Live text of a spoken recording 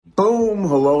Boom!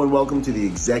 Hello and welcome to the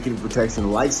Executive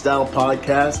Protection Lifestyle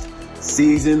Podcast,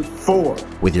 Season 4.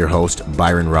 With your host,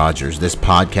 Byron Rogers. This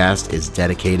podcast is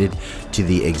dedicated to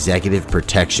the executive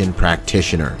protection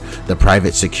practitioner, the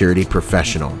private security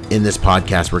professional. In this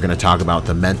podcast, we're going to talk about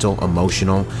the mental,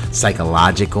 emotional,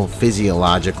 psychological,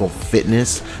 physiological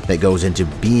fitness that goes into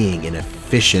being an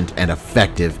efficient and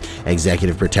effective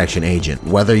executive protection agent.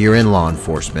 Whether you're in law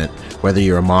enforcement, whether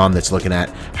you're a mom that's looking at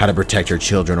how to protect her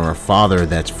children, or a father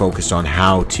that's focused on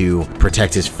how to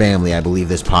protect his family, I believe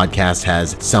this podcast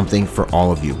has something for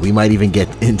all of you. We might even get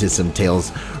into some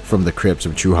tales from the crypts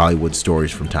of true Hollywood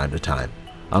stories from time to time.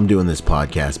 I'm doing this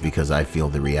podcast because I feel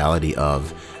the reality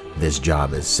of this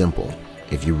job is simple.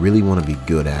 If you really want to be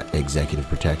good at executive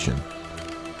protection,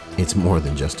 it's more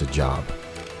than just a job.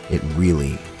 It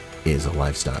really is a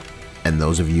lifestyle. And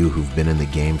those of you who've been in the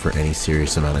game for any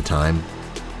serious amount of time,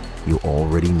 you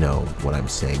already know what I'm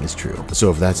saying is true.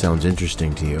 So if that sounds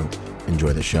interesting to you,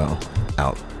 enjoy the show.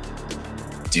 Out.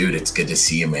 Dude, it's good to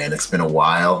see you, man. It's been a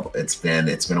while. It's been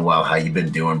a while. How you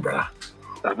been doing, bro?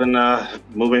 I've been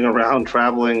moving around,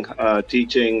 traveling,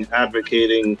 teaching,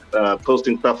 advocating,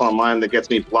 posting stuff online that gets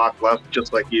me blocked left,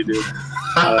 just like you do.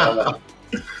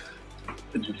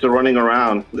 Just running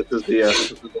around. This is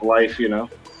the life, you know.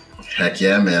 Heck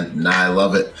yeah, man. Nah, I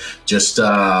love it. Just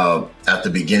at the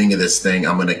beginning of this thing,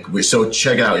 so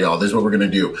check it out, y'all. This is what we're going to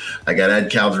do. I got Ed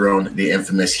Calderon, the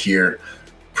infamous here,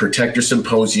 Protector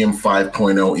Symposium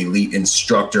 5.0 elite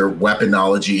instructor,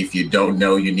 weaponology. If you don't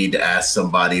know, you need to ask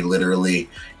somebody, literally.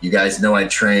 You guys know I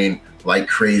train like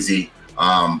crazy,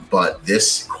 but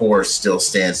this course still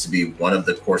stands to be one of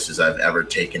the courses I've ever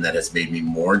taken that has made me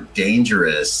more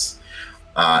dangerous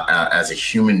as a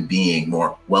human being,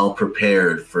 more well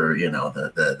prepared for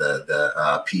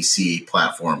the PC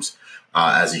platforms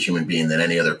as a human being than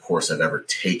any other course I've ever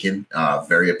taken.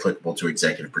 Very applicable to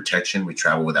executive protection. We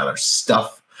travel without our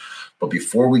stuff. But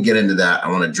before we get into that, I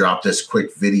want to drop this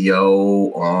quick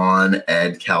video on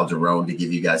Ed Calderon to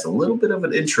give you guys a little bit of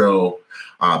an intro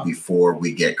before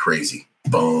we get crazy.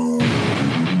 Boom.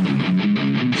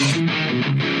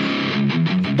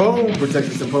 Boom.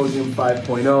 Protector Symposium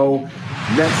 5.0.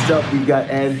 Next up, we've got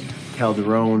Ed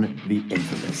Calderon, the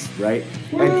infamous, right?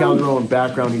 Woo. Ed Calderon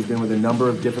background, he's been with a number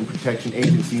of different protection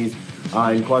agencies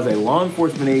and quasi-law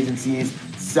enforcement agencies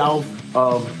south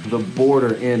of the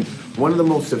border in one of the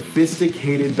most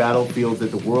sophisticated battlefields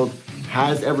that the world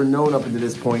has ever known up until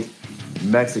this point,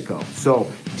 Mexico. So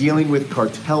dealing with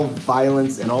cartel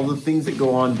violence and all the things that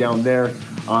go on down there,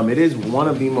 it is one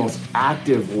of the most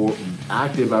active,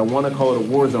 I want to call it a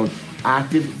war zone,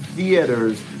 active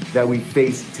theaters that we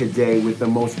face today, with the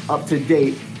most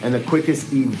up-to-date and the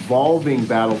quickest evolving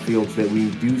battlefields that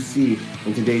we do see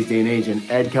in today's day and age. And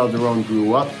Ed Calderon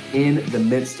grew up in the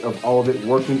midst of all of it,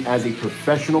 working as a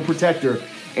professional protector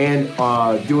and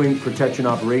doing protection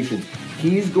operations.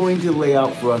 He's going to lay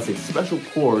out for us a special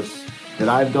course that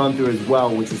I've gone through as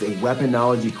well, which is a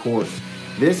weaponology course.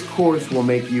 This course will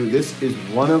make you, this is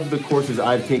one of the courses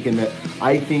I've taken that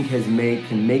I think can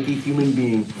make a human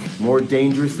being more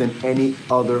dangerous than any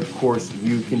other course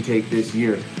you can take this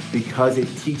year, because it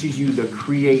teaches you the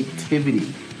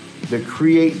creativity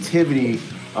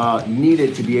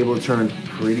needed to be able to turn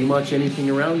pretty much anything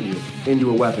around you into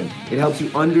a weapon. It helps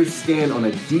you understand on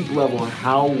a deep level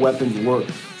how weapons work,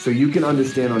 so you can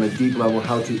understand on a deep level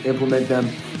how to implement them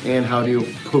and how to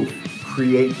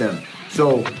create them.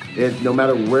 So no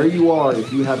matter where you are,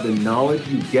 if you have the knowledge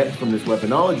you get from this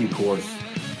weaponology course,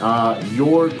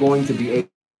 you're going to be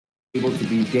able to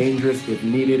be dangerous if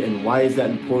needed. And why is that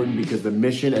important? Because the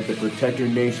mission at the Protector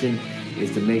Nation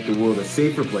is to make the world a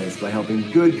safer place by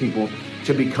helping good people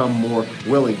to become more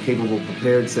willing, capable,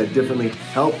 prepared. Said differently,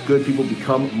 help good people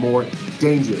become more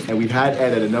dangerous. And we've had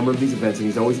Ed at a number of these events, and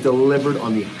he's always delivered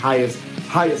on the highest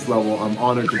level. I'm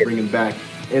honored to bring him back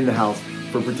in the house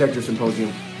for Protector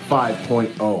Symposium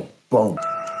 5.0. Boom.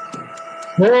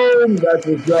 Boom. That's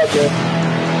what's up,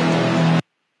 man.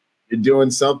 You're doing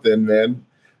something, man.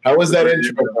 How was that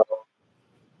intro, bro?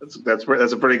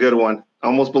 That's a pretty good one. I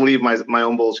almost believe my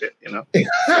own bullshit, you know?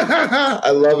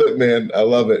 I love it, man. I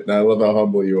love it. And I love how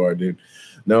humble you are, dude.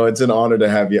 No, it's an honor to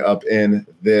have you up in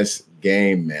this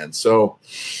game, man. So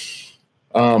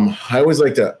I always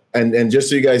like to, and just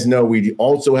so you guys know, we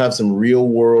also have some real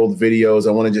world videos.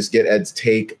 I want to just get Ed's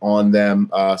take on them.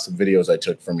 Some videos I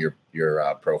took from your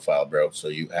profile, bro. So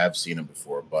you have seen them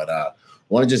before, but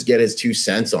want to just get his 2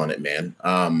 cents on it, man.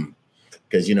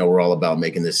 Because, we're all about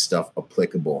making this stuff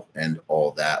applicable and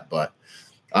all that. But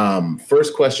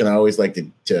first question I always like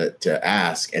to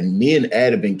ask, and me and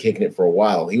Ed have been kicking it for a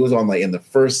while. He was on in the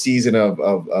first season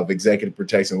of Executive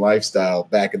Protection Lifestyle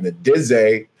back in the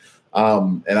Dizzy.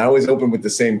 And I always open with the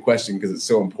same question because it's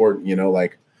so important,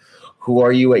 like, who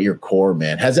are you at your core,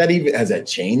 man? Has that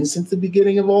changed since the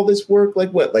beginning of all this work?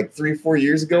 Like 3-4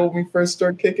 years ago when we first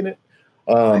started kicking it?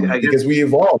 Because we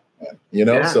evolved,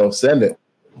 Yeah. So send it.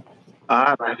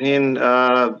 I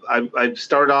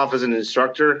started off as an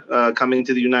instructor coming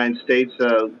to the United States,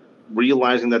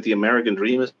 realizing that the American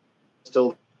dream is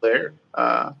still there.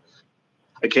 I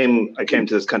came to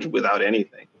this country without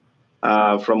anything.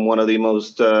 From one of the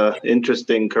most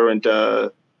interesting current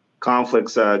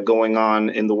conflicts going on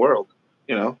in the world,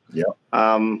 Yeah.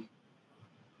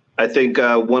 I think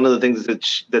one of the things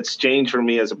that's changed for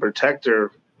me as a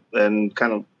protector and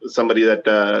kind of somebody that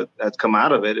has come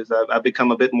out of it is I've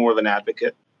become a bit more of an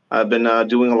advocate. I've been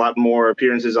doing a lot more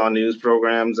appearances on news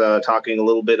programs, talking a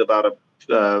little bit about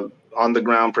a on the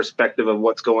ground perspective of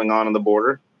what's going on the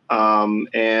border.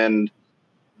 And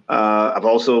I've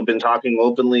also been talking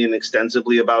openly and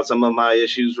extensively about some of my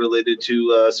issues related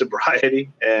to sobriety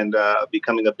and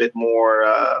becoming a bit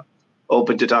more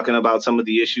open to talking about some of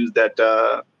the issues that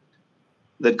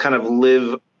kind of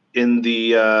live in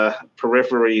the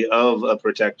periphery of a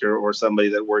protector or somebody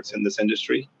that works in this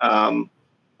industry. I'm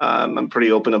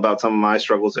pretty open about some of my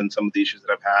struggles and some of the issues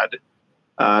that I've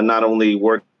had, not only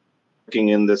working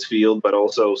in this field, but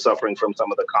also suffering from some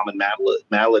of the common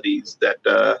maladies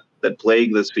that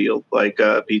plague this field, like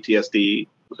PTSD,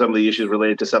 some of the issues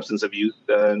related to substance abuse,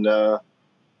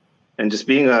 and just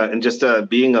being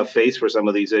a face for some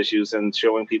of these issues and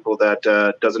showing people that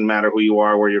doesn't matter who you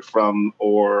are, where you're from,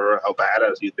 or how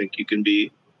badass you think you can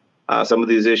be. Some of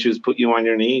these issues put you on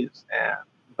your knees, and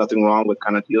nothing wrong with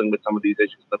kind of dealing with some of these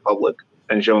issues in the public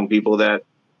and showing people that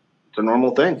it's a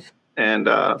normal thing. And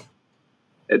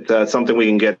it's something we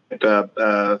can get,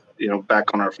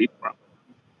 back on our feet from.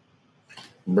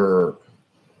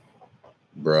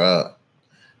 Bruh.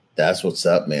 That's what's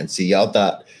up, man. See,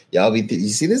 you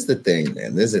see, this is the thing,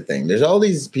 man. This is the thing. There's all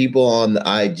these people on the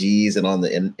IGs and on the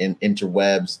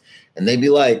interwebs, and they be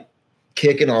like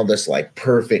kicking all this like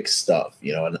perfect stuff,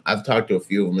 and I've talked to a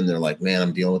few of them and they're like, man,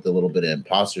 I'm dealing with a little bit of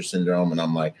imposter syndrome. And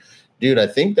I'm like, dude, I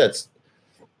think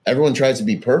everyone tries to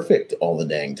be perfect all the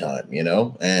dang time,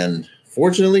 and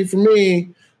fortunately for me,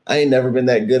 I ain't never been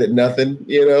that good at nothing.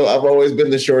 I've always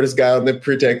been the shortest guy on the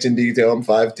protection detail. I'm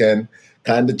 5'10",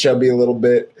 kind of chubby a little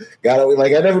bit. I've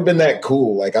never been that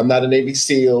cool. Like, I'm not a Navy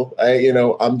SEAL.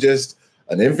 I'm just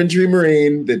an infantry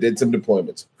Marine that did some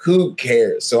deployments. Who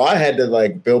cares? So I had to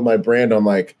build my brand on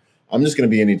I'm just going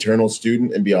to be an eternal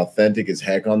student and be authentic as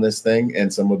heck on this thing.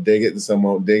 And some will dig it and some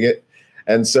won't dig it.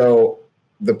 And so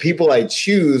the people I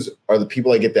choose are the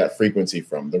people I get that frequency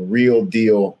from, the real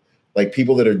deal, like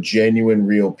people that are genuine,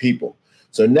 real people.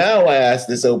 So now I ask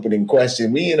this opening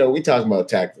question. We talk about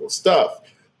tactical stuff,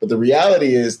 but the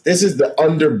reality is this is the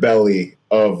underbelly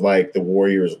of the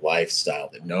warrior's lifestyle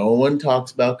that no one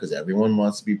talks about because everyone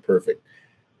wants to be perfect.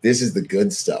 This is the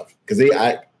good stuff.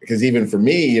 Because even for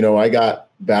me, I got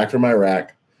back from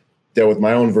Iraq, dealt with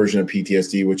my own version of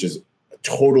PTSD, which is a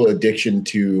total addiction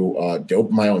to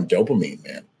my own dopamine,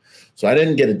 man. So I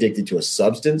didn't get addicted to a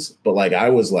substance, but I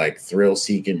was thrill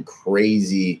seeking,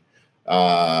 crazy,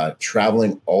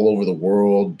 traveling all over the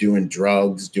world, doing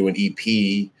drugs, doing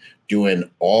EP, doing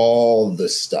all the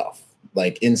stuff.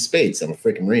 In spades, I'm a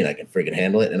freaking Marine. I can freaking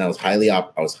handle it. And I was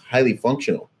highly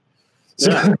functional.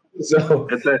 So, Yeah. so I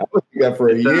was that for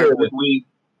a year.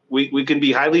 We can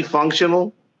be highly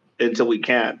functional until we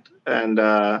can't. And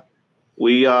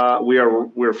we're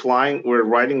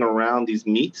riding around these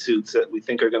meat suits that we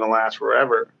think are going to last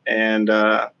forever. And,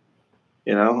 I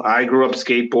grew up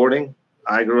skateboarding.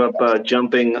 I grew up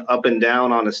jumping up and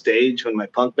down on a stage in my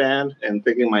punk band and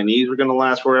thinking my knees were going to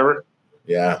last forever.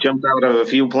 Yeah. Jumped out of a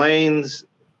few planes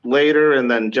later and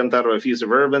then jumped out of a few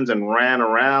Suburbans and ran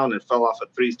around and fell off a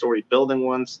 3-story building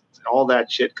once. All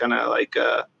that shit kind of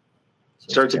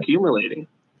starts accumulating.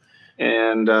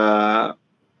 And I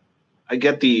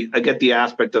get the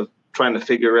aspect of trying to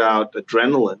figure out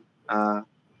adrenaline.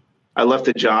 I left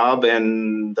the job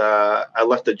and I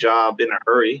left the job in a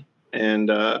hurry. And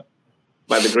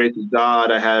by the grace of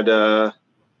God, I had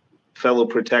fellow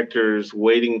protectors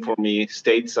waiting for me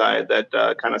stateside that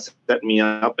kind of set me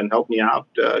up and helped me out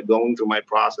going through my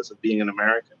process of being an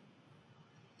American.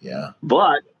 Yeah.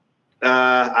 But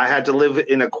I had to live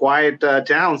in a quiet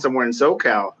town somewhere in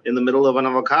SoCal in the middle of an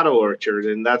avocado orchard,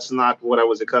 and that's not what I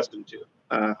was accustomed to.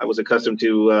 I was accustomed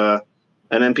to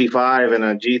an MP5 and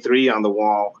a G3 on the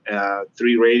wall,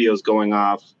 3 radios going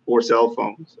off, 4 cell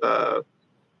phones,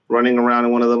 running around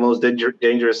in one of the most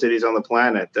dangerous cities on the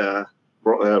planet,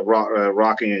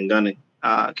 rocking and gunning,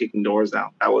 kicking doors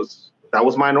down. That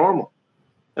was my normal.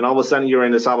 and all of a sudden you're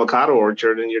in this avocado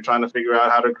orchard and you're trying to figure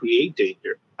out how to create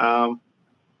danger. And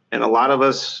a lot of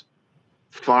us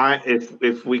find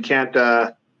if we can't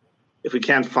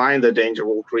find the danger,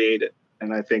 we'll create it.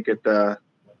 And I think it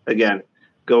again,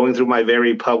 going through my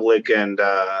very public and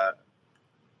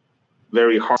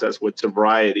very hard process with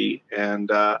sobriety and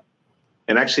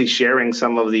actually sharing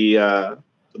some of the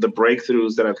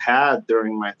breakthroughs that I've had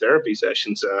during my therapy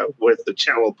sessions with the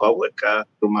general public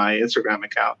through my Instagram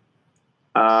account.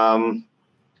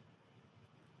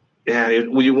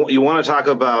 You want to talk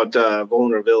about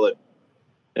vulnerability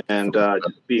and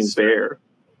just being bare.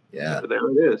 Yeah, So there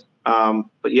it is.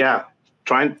 But yeah,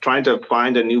 trying to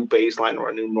find a new baseline or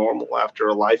a new normal after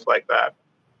a life like that,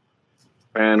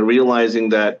 and realizing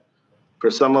that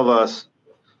for some of us,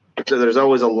 there's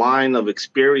always a line of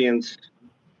experience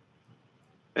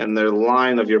and the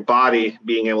line of your body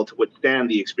being able to withstand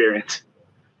the experience.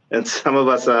 And some of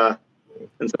us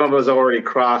already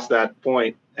crossed that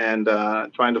point and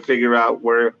trying to figure out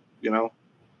where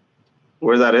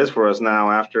that is for us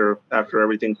now after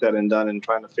everything's said and done, and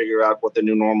trying to figure out what the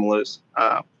new normal is.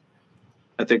 I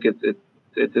think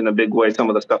it's in a big way some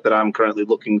of the stuff that I'm currently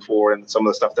looking for and some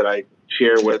of the stuff that I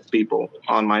share with people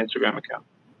on my Instagram account.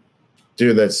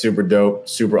 Dude, that's super dope,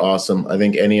 super awesome. I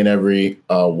think any and every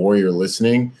warrior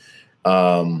listening,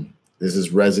 this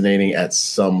is resonating at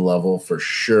some level for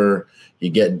sure. You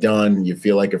get done, you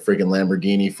feel like a freaking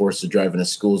Lamborghini, forced to drive in a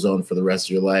school zone for the rest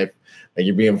of your life. Like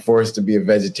you're being forced to be a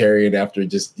vegetarian after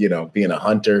just, being a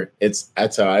hunter.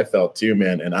 That's how I felt too,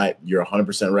 man. And you're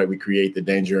 100% right. We create the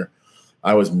danger.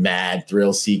 I was mad,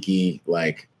 thrill seeky,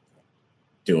 like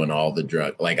doing all the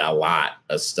drug, like a lot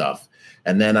of stuff.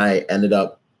 And then I ended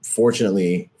up,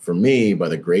 fortunately for me, by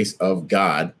the grace of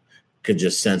God, could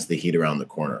just sense the heat around the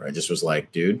corner. I just was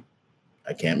like, dude,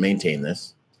 I can't maintain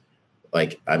this.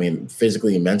 Like, I mean,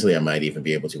 physically and mentally, I might even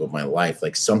be able to, with my life,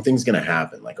 like something's going to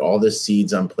happen. Like all the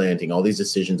seeds I'm planting, all these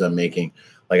decisions I'm making,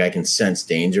 like I can sense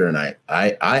danger. And I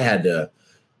had to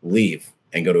leave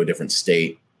and go to a different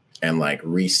state and like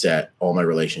reset all my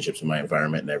relationships with my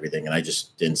environment and everything. And I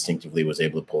just instinctively was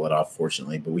able to pull it off,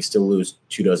 fortunately. But we still lose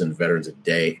 24 veterans a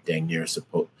day, dang near,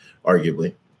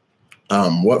 arguably.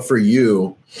 What for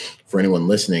you, for anyone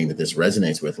listening that this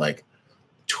resonates with, like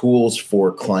tools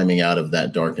for climbing out of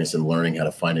that darkness and learning how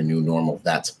to find a new normal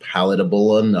that's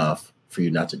palatable enough for you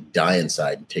not to die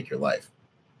inside and take your life?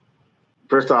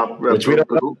 First off, which we don't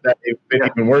know that it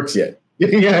even works yet.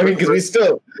 Yeah, I mean, because we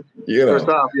still, First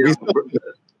off,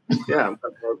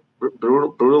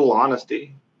 brutal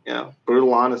honesty.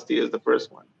 Brutal honesty is the first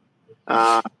one.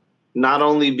 Not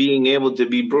only being able to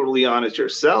be brutally honest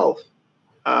yourself,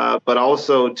 but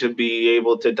also to be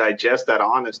able to digest that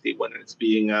honesty when it's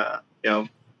being,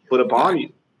 put upon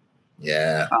you.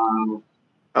 Yeah.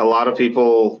 A lot of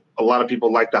people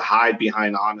like to hide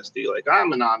behind honesty. Like,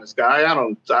 I'm an honest guy.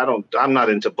 I'm not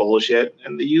into bullshit.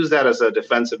 And they use that as a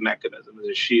defensive mechanism, as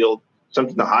a shield,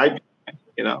 something to hide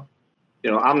behind,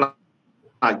 I'm not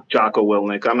Jocko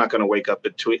Willink. I'm not going to wake up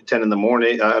at 10 in the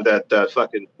morning,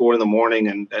 fucking 4 in the morning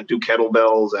and do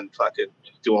kettlebells and fucking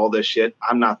do all this shit.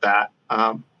 I'm not that.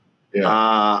 I'm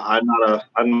not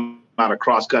a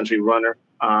cross country runner.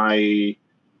 I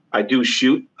do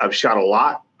shoot. I've shot a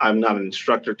lot. I'm not an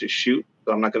instructor to shoot,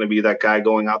 so I'm not going to be that guy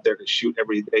going out there to shoot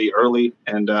every day early.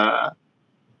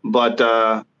 But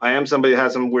I am somebody that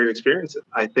has some weird experiences.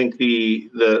 I think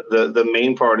the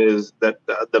main part is that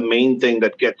the main thing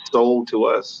that gets sold to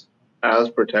us as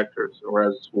protectors or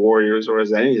as warriors or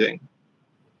as anything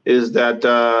is that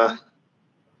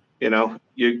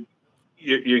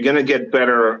you're going to get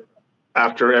better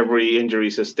after every injury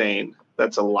sustained.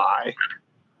 That's a lie.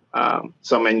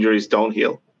 Some injuries don't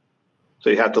heal, so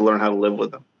you have to learn how to live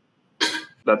with them.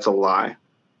 That's a lie.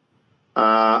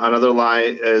 Another lie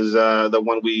is the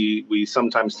one we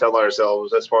sometimes tell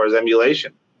ourselves as far as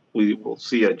emulation. We will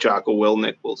see a Jocko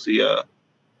Willink. We'll see a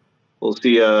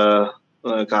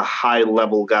high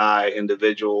level guy,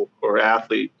 individual or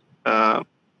athlete, and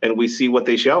we see what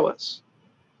they show us,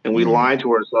 and we lie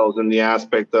to ourselves in the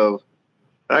aspect of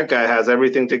that guy has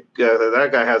everything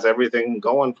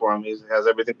going for him. He has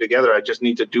everything together. I just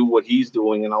need to do what he's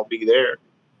doing, and I'll be there.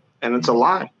 And it's a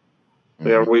lie.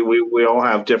 We all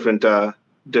have different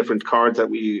cards that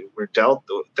we were dealt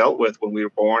with when we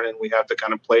were born, and we have to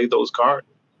kind of play those cards.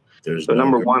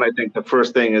 Number one, I think the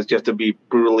first thing is just to be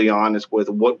brutally honest with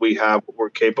what we have, what we're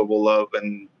capable of,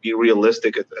 and be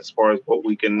realistic as far as what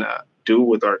we can do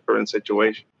with our current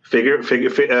situation. But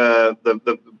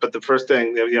the first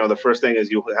thing, the first thing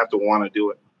is you have to want to do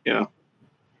it,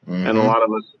 And a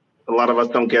lot of us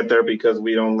don't get there because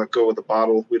we don't let go of the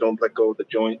bottle, we don't let go of the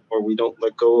joint, or we don't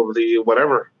let go of the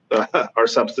whatever. our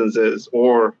substances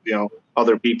or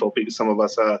other people, because some of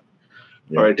us are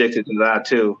addicted to that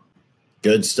too.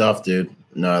 Good stuff, dude.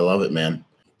 No, I love it, man.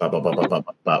 Bop, bop, bop, bop,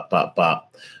 bop, bop, bop,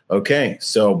 bop. Okay,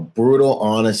 so brutal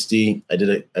honesty. I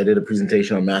did a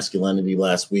presentation on masculinity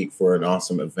last week for an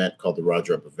awesome event called the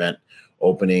Roger Up event.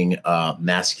 Opening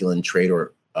masculine trait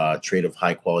or trait of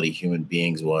high quality human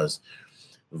beings was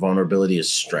vulnerability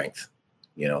is strength.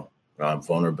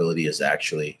 Vulnerability is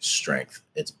actually strength.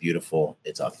 It's beautiful.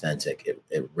 It's authentic.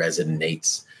 It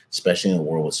resonates, especially in a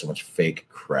world with so much fake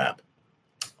crap.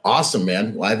 Awesome,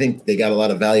 man. Well, I think they got a lot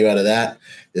of value out of that.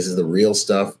 This is the real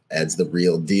stuff. Ed's the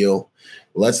real deal.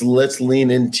 Let's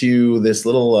lean into this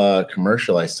little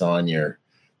commercial I saw in your,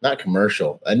 not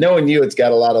commercial. I know in you, it's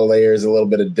got a lot of layers, a little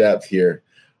bit of depth here.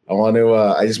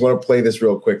 I just want to play this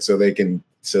real quick so they can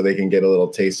get a little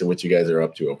taste of what you guys are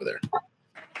up to over there.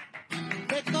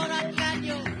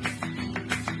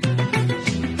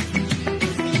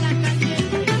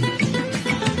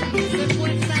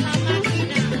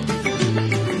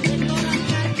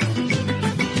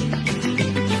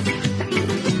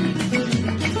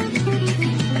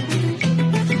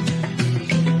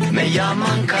 Me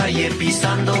llaman calle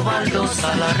pisando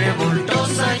baldosa, la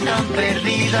revoltosa y tan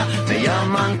perdida. Me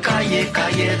llaman calle,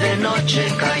 calle de noche,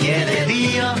 calle de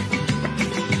día.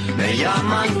 Me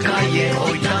llaman calle,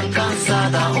 hoy tan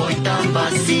cansada, hoy tan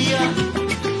vacía.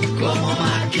 Como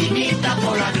maquinita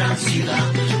por la gran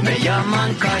ciudad. Me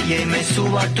llaman calle, me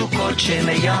subo a tu coche.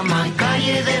 Me llaman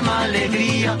calle de mala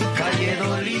alegría, calle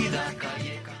dolida,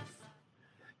 calle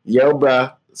cansada. Yo,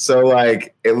 bruh. So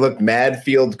like it looked mad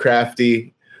field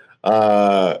crafty.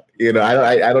 I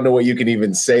don't know what you can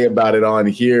even say about it on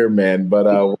here, man, but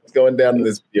what's going down in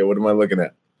this video? What am I looking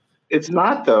at? It's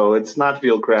not, though. It's not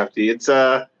field crafty. It's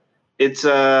Hong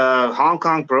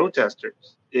Kong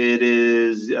protesters. It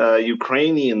is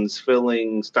Ukrainians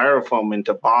filling styrofoam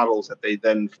into bottles that they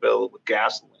then fill with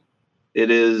gasoline.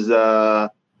 It is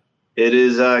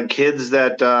kids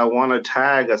that want to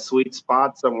tag a sweet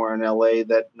spot somewhere in LA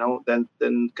that then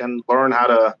can learn how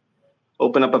to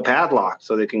open up a padlock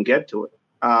so they can get to it.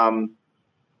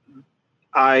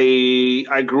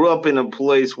 I grew up in a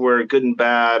place where good and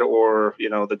bad, or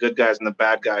the good guys and the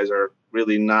bad guys, are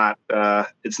really not.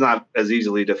 It's not as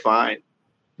easily defined.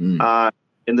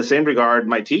 In the same regard,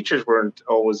 my teachers weren't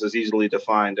always as easily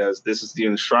defined as this is the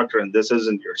instructor and this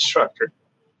isn't your instructor.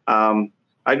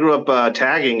 I grew up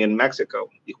tagging in Mexico,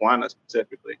 Tijuana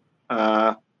specifically,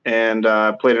 and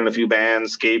played in a few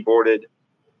bands, skateboarded.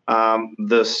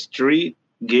 The street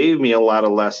gave me a lot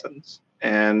of lessons,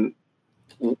 and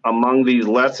among these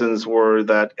lessons were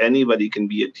that anybody can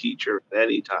be a teacher at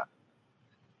any time.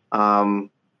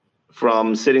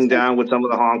 From sitting down with some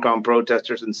of the Hong Kong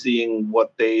protesters and seeing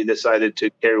what they decided to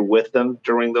carry with them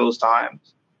during those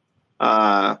times,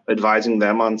 advising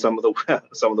them on some of the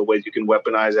ways you can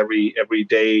weaponize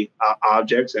everyday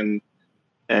objects and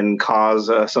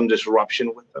cause some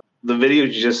disruption with them. The video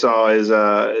you just saw is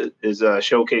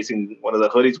showcasing one of the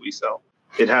hoodies we sell.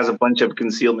 It has a bunch of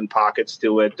concealment pockets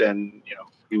to it, and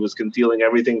he was concealing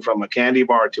everything from a candy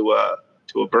bar to a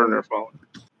burner phone.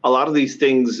 A lot of these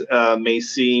things may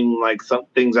seem like some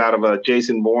things out of a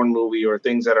Jason Bourne movie, or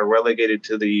things that are relegated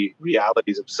to the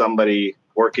realities of somebody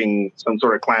working some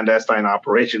sort of clandestine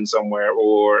operation somewhere,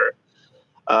 or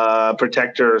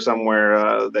protector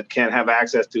somewhere that can't have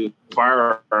access to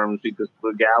firearms because of the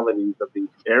legalities of the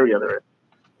area they're in.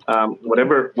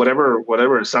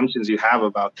 Whatever assumptions you have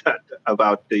about that,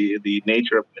 about the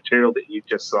nature of the material that you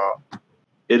just saw,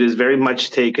 it is very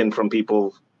much taken from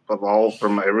people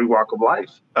from every walk of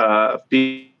life.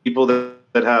 People that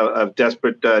have a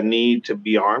desperate need to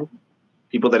be armed,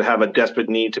 people that have a desperate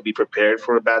need to be prepared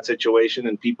for a bad situation,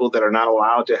 and people that are not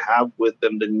allowed to have with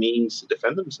them the means to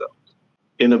defend themselves.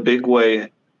 In a big way,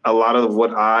 a lot of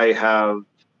what I have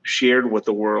shared with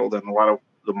the world, and a lot of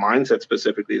the mindset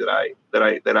specifically that I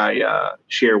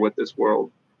share with this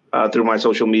world through my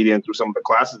social media and through some of the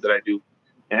classes that I do,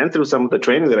 and through some of the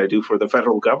training that I do for the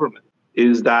federal government,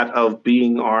 is that of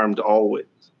being armed always.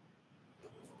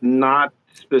 Not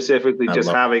specifically just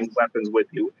having weapons with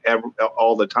you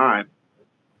all the time,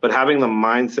 but having the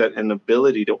mindset and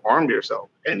ability to arm yourself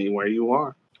anywhere you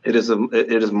are. It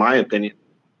is my opinion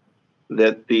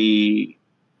that the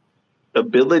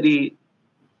ability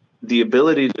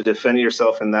to defend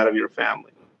yourself and that of your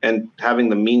family, and having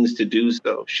the means to do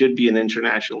so, should be an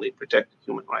internationally protected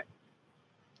human right.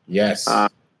 Yes,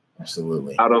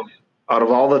 absolutely. Out of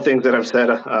all the things that I've said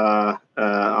on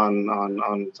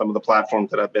some of the platforms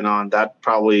that I've been on, that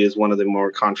probably is one of the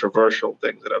more controversial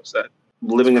things that I've said.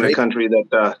 Living in a country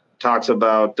that talks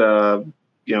about gun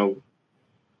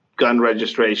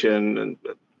registration and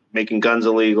making guns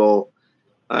illegal.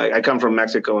 I come from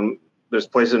Mexico, and there's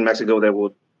places in Mexico that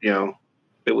would,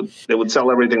 they would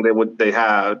sell everything they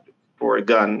had for a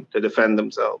gun to defend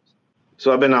themselves.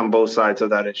 So I've been on both sides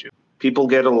of that issue. People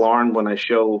get alarmed when I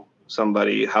show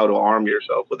somebody how to arm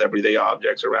yourself with everyday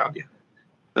objects around you.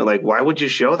 They're like, why would you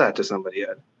show that to somebody,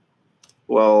 Ed?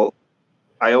 Well,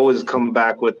 I always come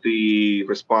back with the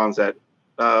response that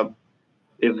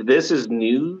if this is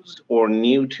news or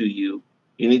new to you,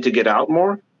 you need to get out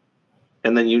more.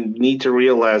 And then you need to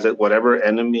realize that whatever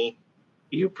enemy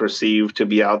you perceive to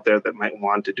be out there that might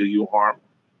want to do you harm,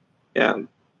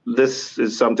 this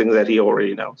is something that he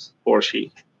already knows, or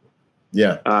she.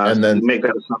 Yeah. And then make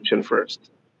that assumption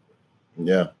first.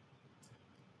 Yeah.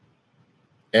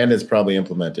 And it's probably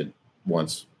implemented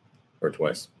once or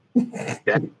twice.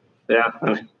 Yeah. I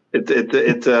mean, it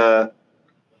is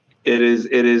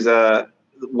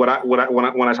when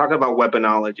I talk about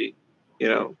weaponology,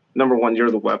 number one,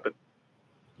 you're the weapon.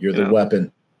 You're the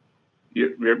weapon.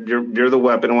 You're the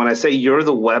weapon. And when I say you're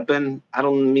the weapon, I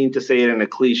don't mean to say it in a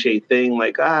cliche thing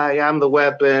like, I'm the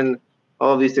weapon.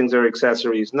 All of these things are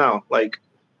accessories. No, like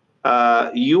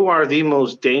you are the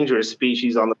most dangerous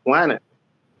species on the planet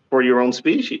for your own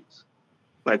species.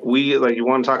 Like you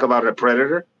want to talk about a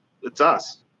predator? It's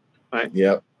us, right?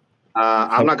 Yep.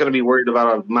 I'm not going to be worried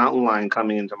about a mountain lion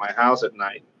coming into my house at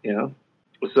night.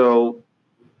 So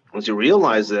once you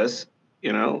realize this,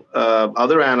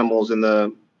 other animals in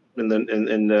the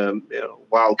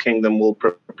wild kingdom will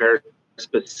prepare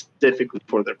specifically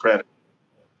for their predator.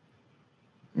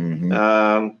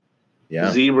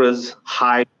 Mm-hmm. Zebras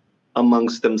hide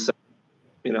amongst themselves.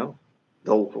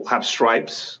 They'll have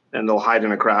stripes and they'll hide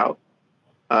in a crowd.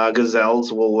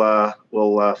 Gazelles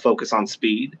will focus on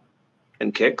speed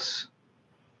and kicks.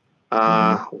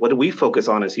 What do we focus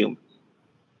on as humans?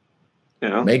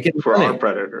 Making for money. Our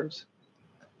predators.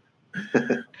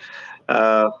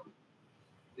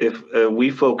 If we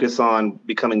focus on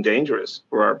becoming dangerous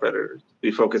for our predators,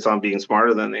 we focus on being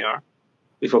smarter than they are.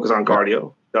 We focus on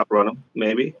cardio, outrun them,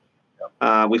 maybe.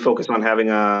 We focus on having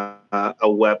a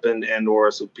weapon and or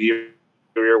a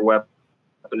superior weapon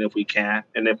if we can.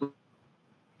 And if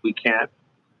we can't,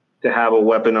 to have a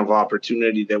weapon of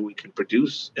opportunity that we can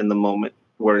produce in the moment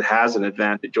where it has an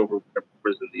advantage over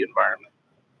whatever's in the environment.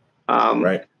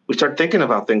 Right. We start thinking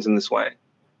about things in this way.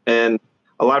 And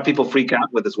a lot of people freak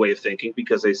out with this way of thinking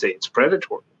because they say it's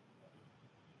predatory.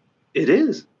 It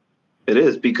is. It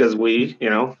is because we,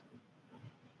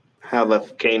 have a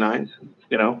canine,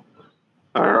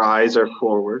 our eyes are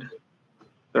forward.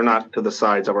 They're not to the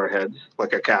sides of our heads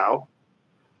like a cow.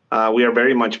 We are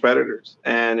very much predators.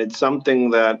 And it's something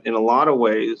that in a lot of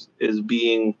ways is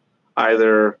being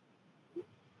either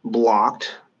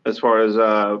blocked as far as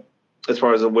the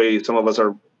way some of us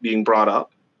are being brought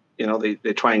up.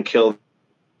 They try and kill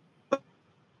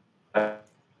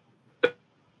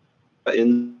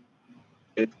in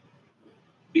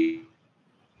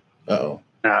Uh-oh.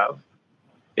 Am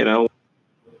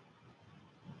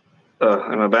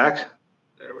I back?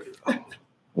 There we go.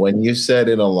 When you said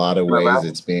in a lot of ways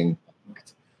it's being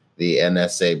the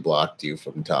NSA blocked you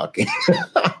from talking.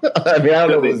 I mean, I don't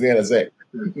know what I was gonna say.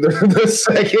 The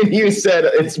second you said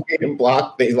it's being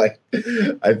blocked, they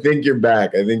I think you're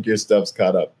back. I think your stuff's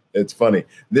caught up. It's funny.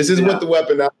 This is what the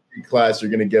weaponology class you're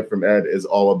going to get from Ed is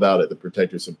all about at the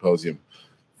Protector Symposium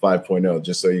 5.0,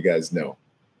 just so you guys know.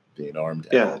 Being armed.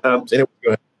 Yeah. Anyway, go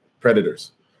ahead.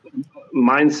 Predators.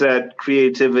 Mindset,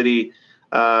 creativity.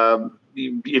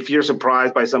 If you're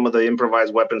surprised by some of the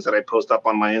improvised weapons that I post up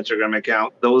on my Instagram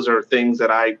account, those are things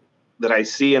that I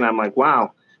see and I'm like,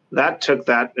 wow, that took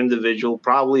that individual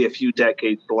probably a few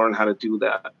decades to learn how to do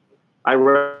that. I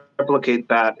replicate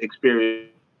that experience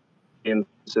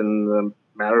in the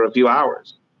matter of a few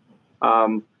hours.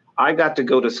 I got to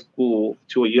go to school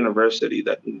to a university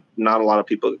that not a lot of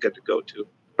people get to go to.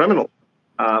 Criminal.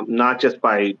 Not just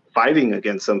by fighting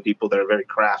against some people that are very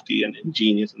crafty and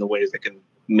ingenious in the ways they can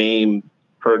maim,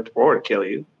 hurt, or kill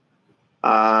you.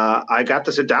 I got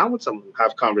to sit down with someone,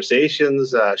 have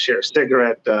conversations, share a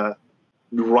cigarette,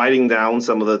 writing down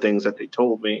some of the things that they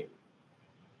told me,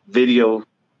 video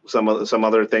some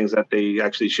other things that they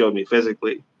actually showed me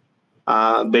physically.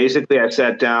 Basically, I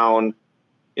sat down.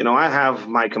 I have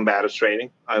my combatives training.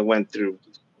 I went through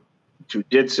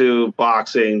jiu-jitsu,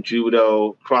 boxing,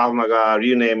 judo, Krav Maga,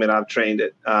 you name it, I've trained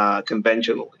it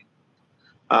conventionally.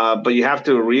 But you have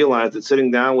to realize that sitting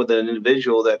down with an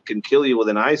individual that can kill you with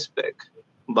an ice pick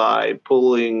by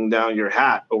pulling down your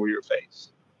hat over your face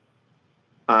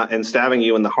and stabbing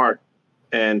you in the heart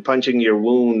and punching your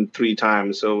wound 3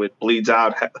 times so it bleeds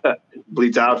out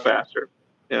faster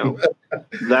You know,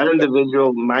 that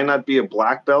individual might not be a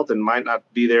black belt and might not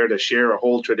be there to share a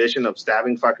whole tradition of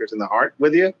stabbing fuckers in the heart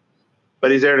with you,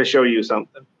 but he's there to show you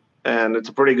something. And it's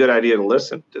a pretty good idea to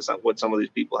listen to what some of these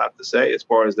people have to say as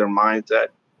far as their mindset,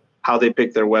 how they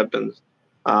pick their weapons,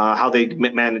 how they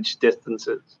manage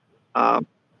distances.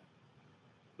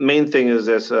 Main thing is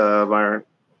this, Byron.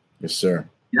 Yes, sir.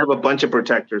 You have a bunch of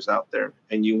protectors out there,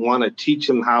 and you want to teach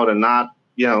them how to not,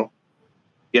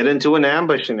 get into an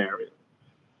ambush scenario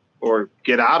or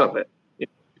get out of it. If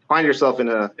you find yourself in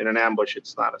an ambush,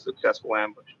 it's not a successful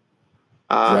ambush.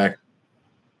 Exactly.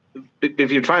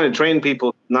 If you're trying to train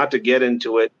people not to get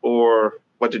into it or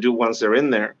what to do once they're in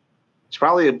there, it's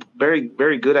probably a very,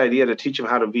 very good idea to teach them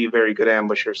how to be very good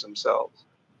ambushers themselves.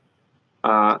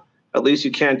 At least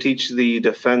you can't teach the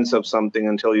defense of something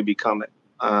until you become it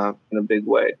in a big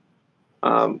way.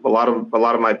 A lot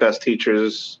of my best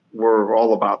teachers were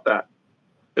all about that.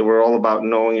 They were all about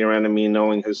knowing your enemy,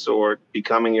 knowing his sword,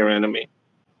 becoming your enemy.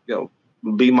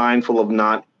 Be mindful of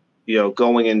not,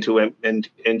 going into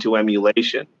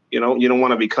emulation. You don't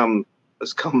want to become a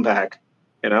scumbag,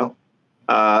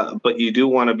 but you do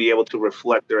want to be able to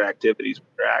reflect their activities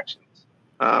with their actions.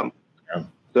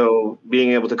 So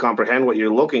being able to comprehend what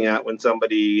you're looking at when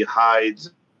somebody hides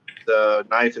the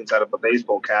knife inside of a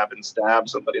baseball cap and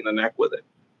stabs somebody in the neck with it.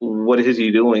 What is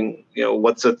he doing?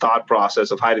 What's the thought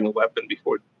process of hiding a weapon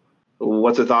before?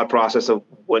 What's the thought process of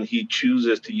when he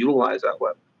chooses to utilize that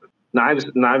weapon?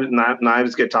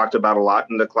 Knives get talked about a lot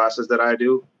in the classes that I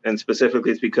do, and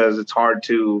specifically it's because it's hard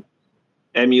to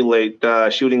emulate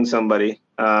shooting somebody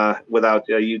without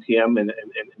a UTM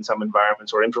in some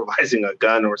environments, or improvising a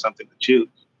gun or something to shoot,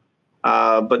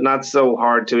 but not so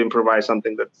hard to improvise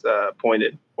something that's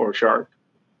pointed or sharp.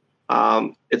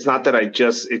 It's not that I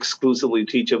just exclusively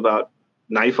teach about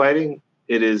knife fighting.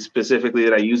 It is specifically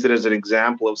that I use it as an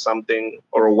example of something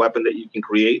or a weapon that you can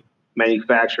create,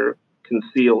 manufacture,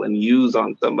 conceal, and use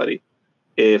on somebody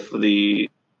if the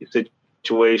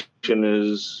situation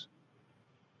is,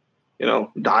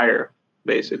 dire,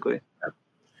 basically.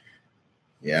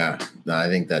 Yeah, no, I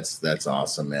think that's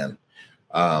awesome, man.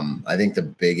 I think the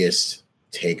biggest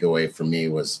takeaway for me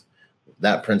was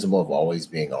that principle of always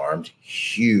being armed.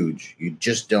 Huge. You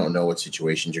just don't know what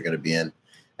situations you're going to be in.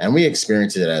 And we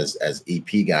experience it as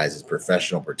EP guys, as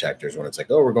professional protectors, when it's like,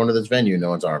 oh, we're going to this venue, no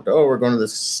one's armed. Oh, we're going to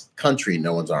this country,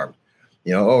 no one's armed.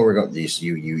 Oh, we're going.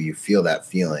 You feel that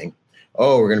feeling.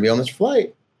 Oh, we're going to be on this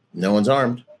flight, no one's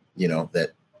armed.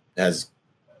 That has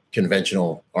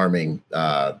conventional arming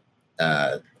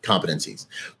competencies,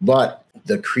 but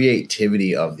the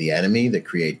creativity of the enemy, the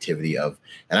creativity of,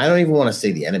 and I don't even want to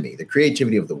say the enemy, the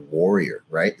creativity of the warrior,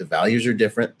 right? The values are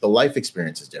different. The life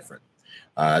experience is different.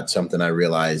 It's something I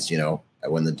realized,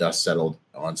 when the dust settled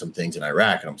on some things in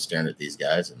Iraq, and I'm staring at these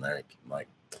guys and they're like,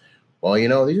 well,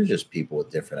 these are just people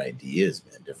with different ideas,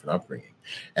 man, different upbringing.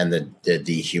 And the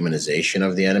dehumanization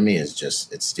of the enemy is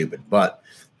just, it's stupid. But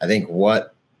I think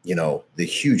what, the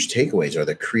huge takeaways are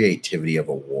the creativity of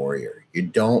a warrior. You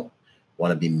don't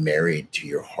want to be married to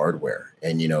your hardware.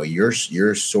 And,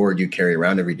 your sword you carry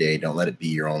around every day, don't let it be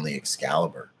your only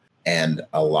Excalibur. And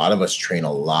a lot of us train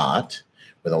a lot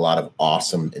with a lot of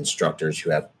awesome instructors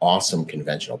who have awesome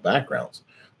conventional backgrounds,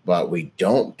 but we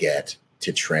don't get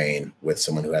to train with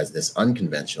someone who has this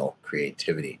unconventional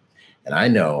creativity. And I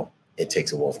know it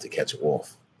takes a wolf to catch a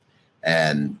wolf.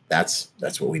 And that's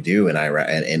what we do in Iraq.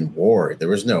 And in war, there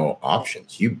was no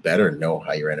options. You better know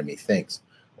how your enemy thinks,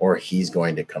 or he's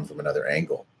going to come from another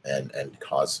angle and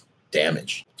cause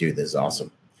damage. Dude, this is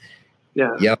awesome.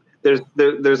 Yeah. Yep. There's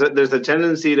a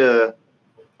tendency to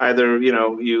either,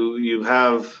 you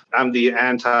have, I'm the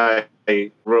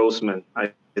anti-Roseman,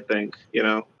 I think,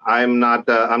 I'm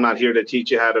not here to teach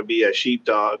you how to be a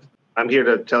sheepdog. I'm here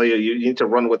to tell you, you need to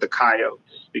run with the coyotes,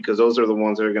 because those are the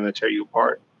ones that are going to tear you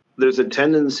apart. There's a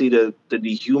tendency to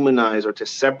dehumanize or to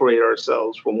separate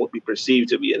ourselves from what we perceive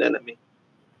to be an enemy.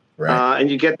 Right. And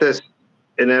you get this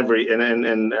in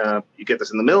you get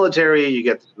this in the military, you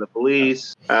get this in the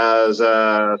police. As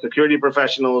security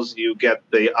professionals, you get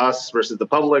the us versus the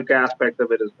public aspect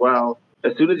of it as well.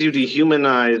 As soon as you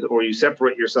dehumanize or you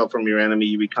separate yourself from your enemy,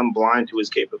 you become blind to his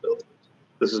capabilities.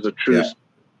 This is a true,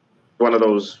 one of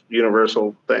those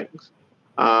universal things.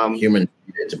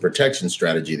 It's a protection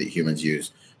strategy that humans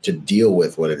use to deal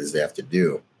with what it is they have to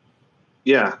do.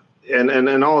 Yeah,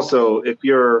 and also if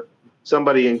you're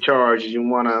somebody in charge, you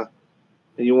wanna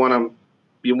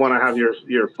have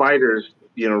your fighters,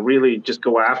 really just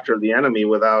go after the enemy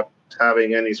without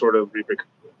having any sort of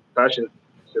repercussions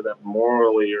to them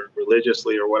morally or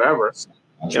religiously or whatever.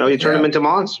 You turn them into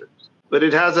monsters. But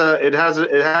it has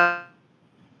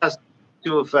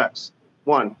two effects.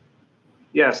 One,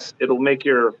 yes, it'll make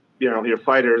your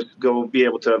fighters be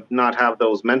able to not have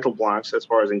those mental blocks as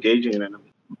far as engaging an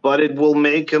enemy, but it will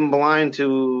make them blind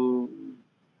to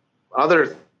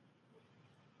other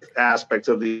aspects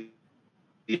of the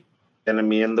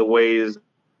enemy and the ways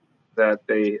that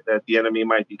the enemy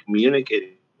might be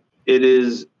communicating. It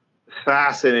is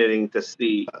fascinating to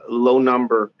see low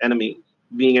number enemies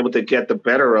being able to get the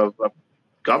better of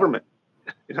government.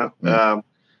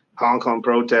 Hong Kong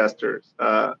protesters,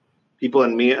 people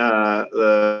in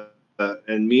Myanmar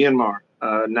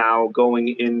now going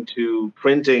into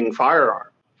printing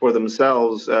firearms for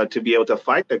themselves to be able to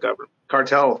fight the government.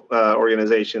 Cartel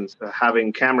organizations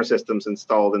having camera systems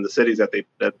installed in the cities that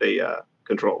they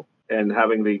control, and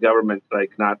having the government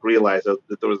not realize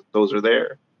that those are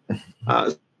there.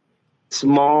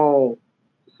 Small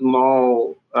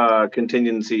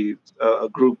contingencies,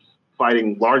 groups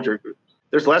fighting larger groups.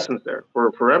 There's lessons there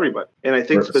for everybody, and I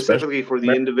think specifically for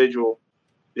the individual,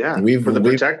 for the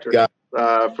protector,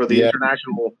 for the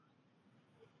international.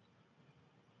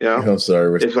 I'm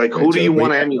sorry. It's like, who do you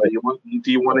want to emulate?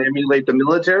 Do you want to emulate the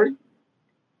military,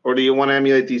 or do you want to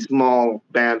emulate these small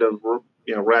band of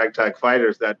ragtag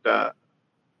fighters that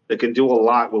can do a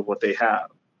lot with what they have?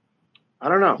 I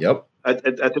don't know. Yep. I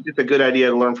think it's a good idea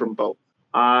to learn from both.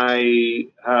 I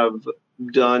have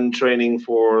done training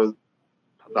for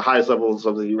the highest levels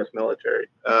of the U.S. military,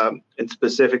 and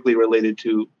specifically related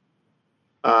to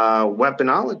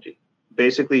weaponology,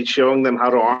 basically showing them how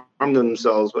to arm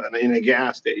themselves in a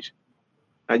gas station.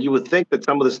 And you would think that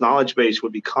some of this knowledge base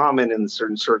would be common in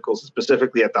certain circles,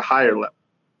 specifically at the higher level.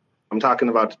 I'm talking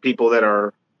about people that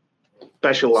are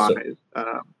specialized,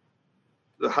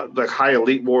 like high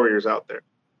elite warriors out there.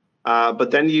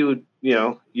 But then you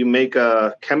make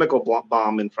a chemical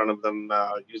bomb in front of them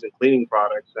using cleaning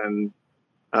products and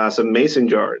some mason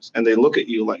jars, and they look at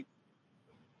you like,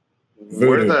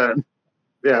 where the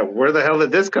hell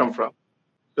did this come from?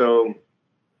 So,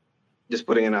 just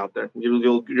putting it out there.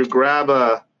 You grab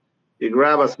a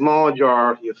small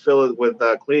jar, you fill it with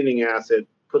cleaning acid,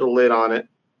 put a lid on it,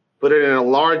 put it in a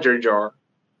larger jar,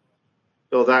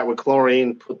 fill that with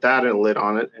chlorine, put that in a lid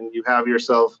on it, and you have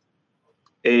yourself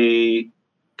a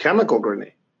chemical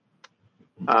grenade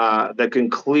that can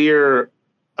clear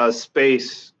a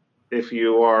space if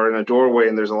you are in a doorway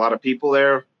and there's a lot of people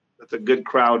there. That's a good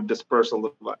crowd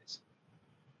dispersal device.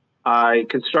 I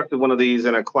constructed one of these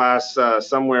in a class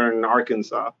somewhere in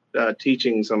Arkansas,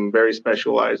 teaching some very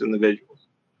specialized individuals.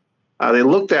 They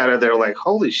looked at it, they're like,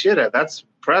 holy shit, that's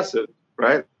impressive,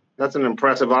 right? That's an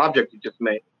impressive object you just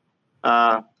made.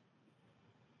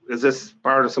 Is this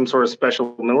part of some sort of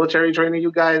special military training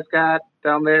you guys got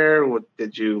down there?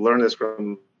 Did you learn this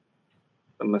from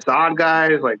the Mossad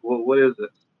guys? Like, what is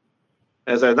this?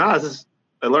 And I said, no,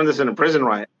 I learned this in a prison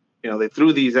riot. They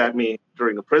threw these at me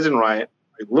during a prison riot.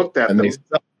 I looked at them.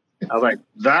 I was like,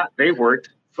 they worked.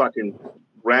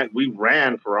 We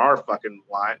ran for our fucking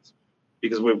lives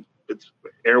because it's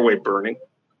airway burning.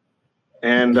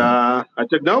 And I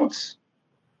took notes.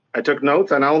 And I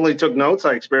not only took notes,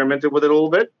 I experimented with it a little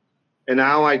bit. And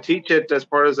now I teach it as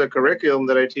part of the curriculum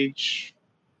that I teach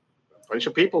a bunch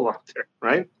of people out there,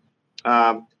 right?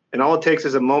 And all it takes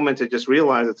is a moment to just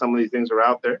realize that some of these things are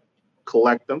out there,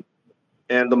 collect them.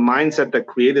 And the mindset that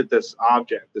created this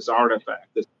object, this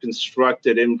artifact, this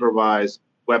constructed, improvised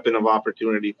weapon of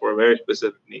opportunity for a very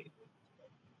specific need.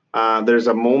 There's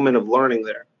a moment of learning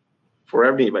there for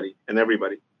anybody and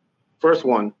everybody. First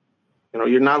one,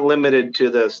 you're not limited to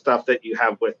the stuff that you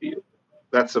have with you.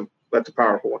 That's a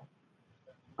powerful one.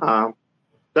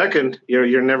 Second,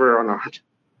 you're never unarmed.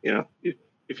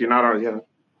 If you're not armed,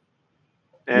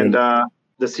 And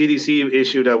the CDC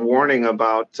issued a warning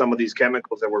about some of these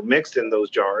chemicals that were mixed in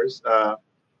those jars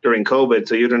during COVID.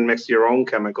 So you didn't mix your own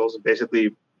chemicals.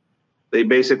 They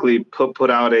basically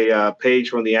put out a page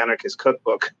from the Anarchist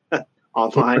Cookbook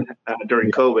online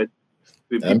during COVID.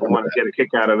 If people want to get a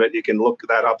kick out of it, you can look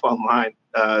that up online.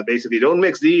 Basically, don't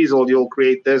mix these or you'll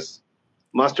create this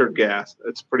mustard gas.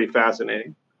 It's pretty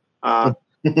fascinating. But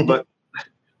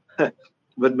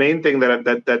main thing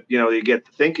that you get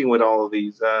thinking with all of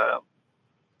these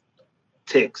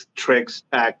tics, tricks,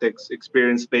 tactics,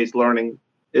 experience-based learning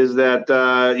is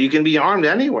that you can be armed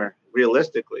anywhere,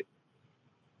 realistically.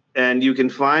 And you can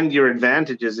find your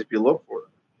advantages if you look for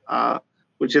them,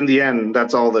 which in the end,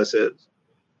 that's all this is.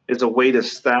 It's a way to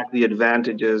stack the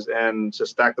advantages and to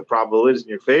stack the probabilities in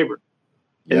your favor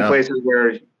in places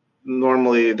where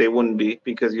normally they wouldn't be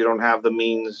because you don't have the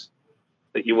means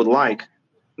that you would like.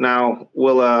 Now,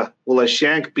 will a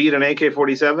shank beat an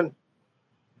AK-47?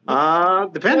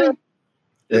 Depending.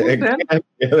 Yeah,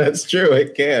 that's true.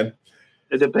 It can.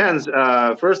 It depends.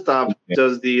 First off,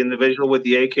 does the individual with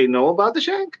the AK know about the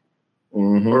shank?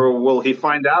 Or will he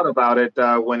find out about it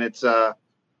when it's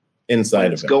inside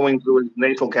when it's of it, going through his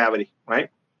nasal cavity, right?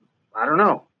 I don't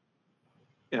know.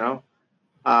 You know,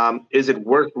 is it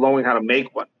worth knowing how to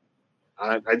make one?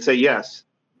 I'd say yes.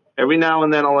 Every now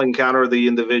and then I'll encounter the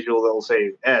individual that'll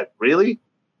say, Ed, really?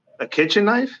 A kitchen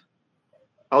knife?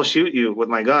 I'll shoot you with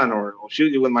my gun, or I'll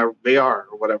shoot you with my AR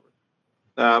or whatever.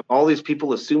 All these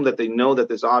people assume that they know that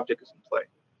this object is in play.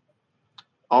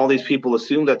 All these people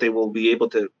assume that they will be able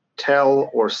to tell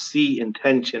or see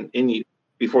intention in you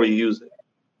before you use it.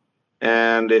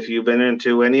 And if you've been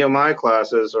into any of my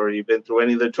classes or you've been through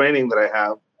any of the training that I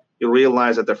have, you'll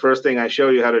realize that the first thing I show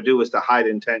you how to do is to hide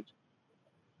intention.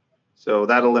 So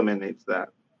that eliminates that.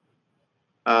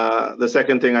 The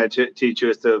second thing I teach you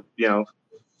is to,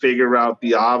 figure out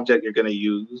the object you're going to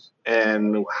use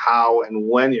and how and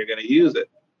when you're going to use it.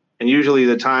 And usually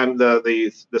the time,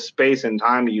 the space and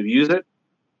time you use it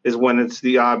is when it's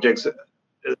the object's,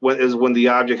 is when the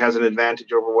object has an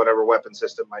advantage over whatever weapon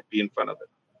system might be in front of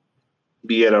it,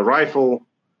 be it a rifle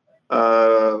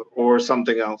or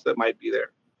something else that might be there.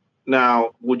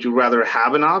 Now, would you rather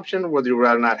have an option, or would you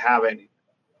rather not have any?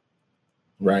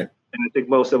 Right. And I think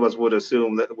most of us would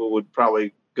assume that we would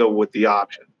probably go with the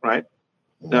option, right?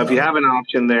 Now, if you have an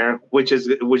option there, which is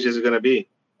it going to be?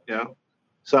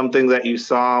 Something that you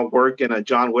saw work in a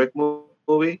John Wick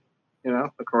movie,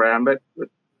 a karambit with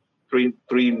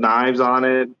three knives on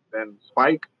it and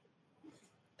spike,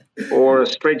 or a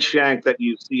straight shank that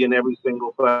you see in every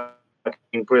single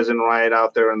fucking prison riot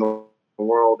out there in the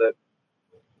world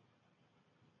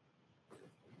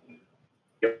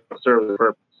that serves the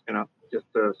purpose, just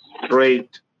a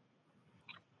straight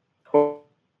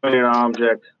pointed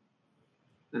object.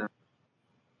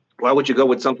 Why would you go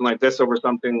with something like this over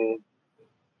something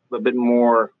a bit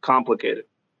more complicated?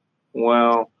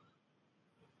 Well,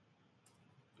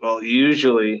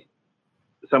 usually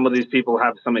some of these people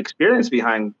have some experience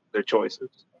behind their choices.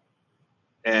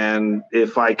 And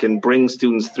if I can bring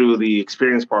students through the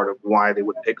experience part of why they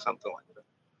would pick something like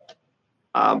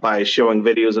that, by showing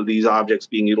videos of these objects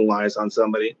being utilized on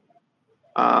somebody,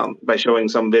 by showing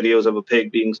some videos of a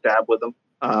pig being stabbed with them,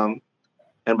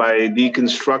 and by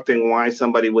deconstructing why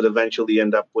somebody would eventually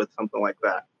end up with something like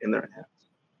that in their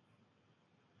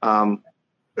hands.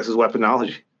 This is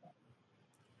weaponology.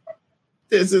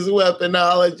 This is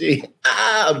weaponology.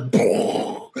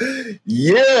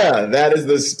 Yeah, that is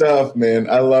the stuff, man.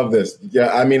 I love this.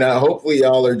 Yeah, I mean, hopefully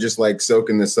y'all are just like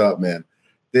soaking this up, man.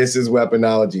 This is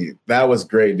weaponology. That was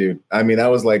great, dude. I mean, I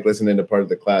was like listening to part of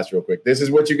the class real quick. This is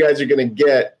what you guys are going to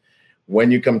get when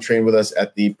you come train with us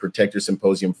at the Protector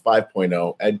Symposium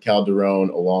 5.0. Ed Calderon,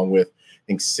 along with, I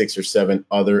think, 6 or 7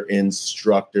 other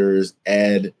instructors,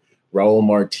 Ed, Raul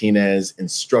Martinez,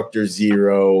 Instructor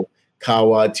Zero,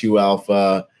 Kawa 2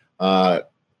 Alpha,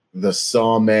 the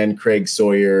Sawman, Craig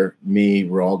Sawyer, me,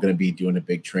 we're all going to be doing a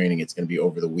big training. It's going to be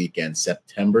over the weekend,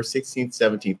 September 16th,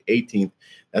 17th, 18th.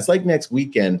 That's like next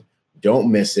weekend.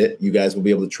 Don't miss it. You guys will be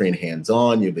able to train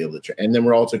hands-on. You'll be able to train. And then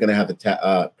we're also going to have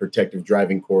the protective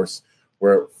driving course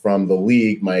where from the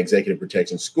league, my executive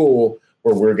protection school,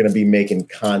 where we're going to be making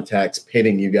contacts,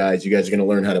 pitting you guys. You guys are going to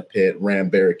learn how to pit, ram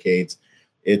barricades.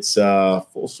 It's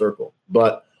full circle.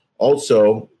 But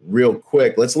also, real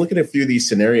quick, let's look at a few of these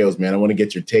scenarios, man. I want to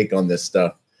get your take on this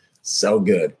stuff. So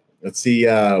good. Let's see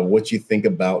what you think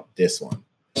about this one.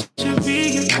 Should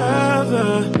be your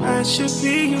lover, I should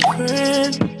be your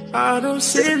friend. All those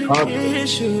silly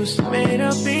issues made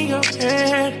up in your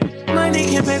head. Money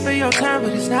can pay for your time,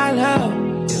 but it's not love.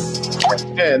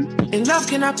 And love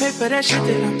cannot pay for that shit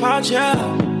that I bought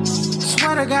you.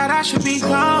 Swear to God, I should be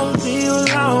gone, be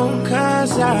alone,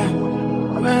 cause I'd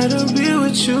rather be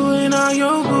with you and all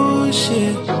your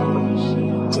bullshit.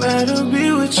 Rather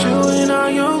be with you and all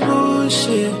your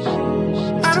bullshit.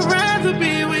 I'd rather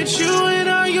be with you and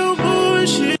all your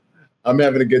bullshit. I'm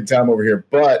having a good time over here,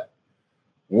 but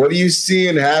what are you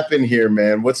seeing happen here,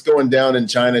 man? What's going down in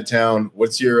Chinatown?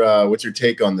 What's your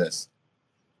take on this?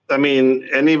 I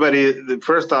mean,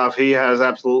 first off, he has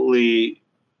absolutely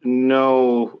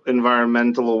no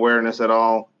environmental awareness at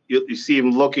all. You see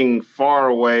him looking far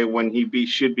away when he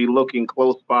should be looking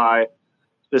close by.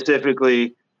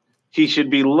 Specifically, he should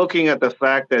be looking at the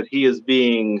fact that he is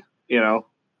being,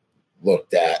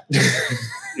 looked at.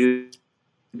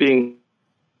 being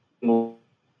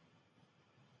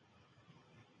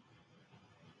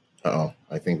Uh-oh,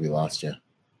 I think we lost you.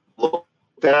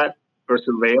 Looked at or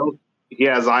surveilled. He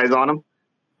has eyes on him.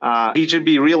 He should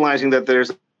be realizing that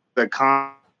there's a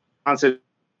concentrated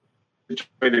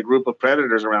group of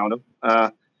predators around him.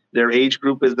 Their age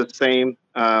group is the same.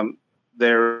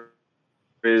 Their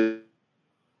is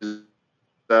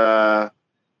the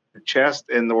chest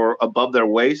and or above their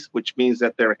waist, which means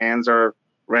that their hands are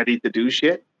ready to do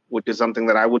shit, which is something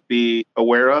that I would be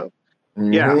aware of.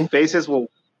 Mhm. Yeah, faces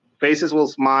will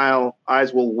smile,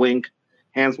 eyes will wink,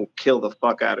 hands will kill the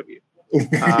fuck out of you.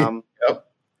 Yep.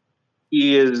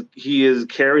 He is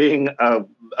carrying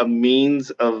a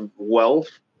means of wealth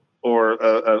or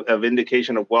of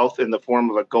indication of wealth in the form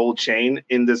of a gold chain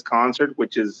in this concert,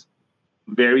 which is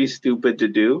very stupid to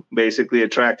do. Basically,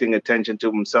 attracting attention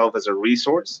to himself as a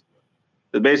resource.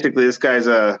 But basically, this guy's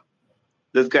a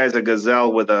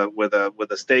gazelle with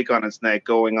a stake on its neck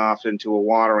going off into a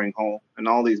watering hole, and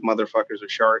all these motherfuckers are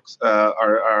sharks,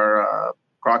 are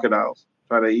crocodiles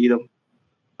trying to eat him.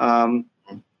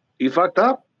 He fucked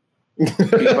up. He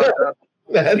fucked up.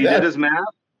 He did his math.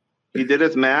 He did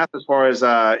his math as far as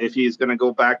if he's going to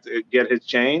go back to get his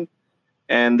chain.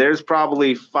 And there's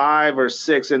probably 5 or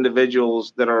 6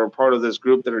 individuals that are a part of this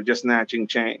group that are just snatching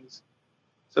chains.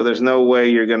 So there's no way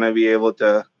you're going to be able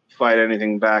to fight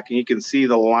anything back. And you can see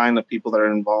the line of people that are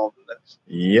involved in this.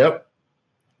 Yep.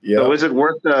 So is it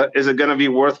going to be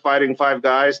worth fighting 5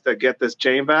 guys to get this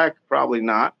chain back? Probably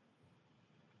not.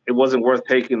 It wasn't worth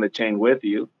taking the chain with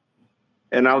you.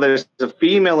 And now there's a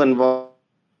female involved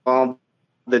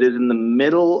that is in the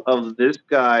middle of this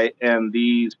guy and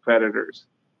these predators.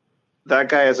 That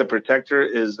guy as a protector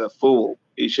is a fool.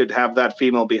 He should have that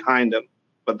female behind him.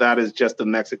 But that is just the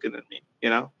Mexican in me, you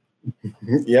know?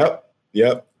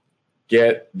 Yep.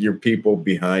 Get your people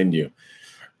behind you.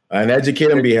 And educate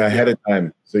them ahead of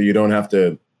time so you don't have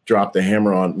to drop the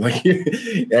hammer on. Like,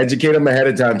 educate them ahead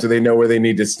of time so they know where they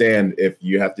need to stand if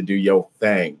you have to do your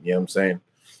thing. You know what I'm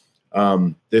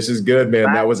saying? This is good,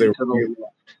 man. That was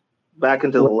back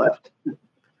into the left.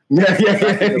 Yeah.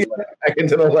 Back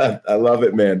into the left. I love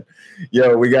it, man.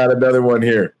 Yo, we got another one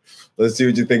here. Let's see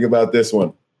what you think about this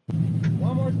one.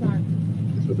 One more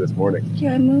time. This was this morning.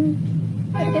 Can I move?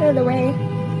 Gotta get out of the way.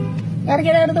 Gotta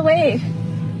get out of the way.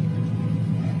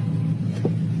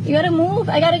 You gotta move.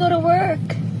 I gotta go to work.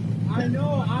 I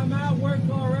know. I'm at work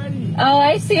already. Oh,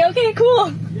 I see. Okay,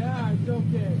 cool. Yeah, it's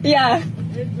okay. Yeah.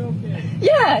 It's okay.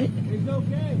 Yeah. It's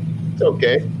okay. It's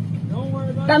okay. Don't worry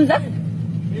about Thumbs it. up.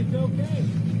 It's okay.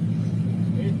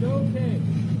 It's okay.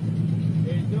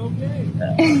 It's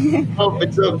okay. Oh,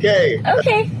 it's okay.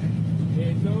 Okay.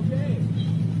 It's okay.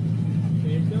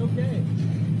 It's okay.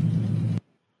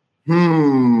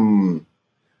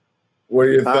 What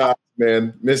are your thoughts,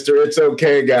 man? Mr. It's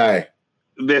Okay guy.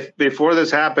 Before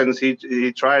this happens,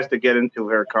 he tries to get into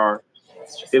her car.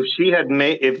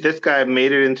 If this guy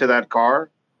made it into that car,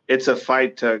 it's a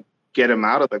fight to get him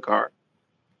out of the car.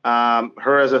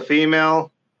 Her as a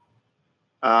female,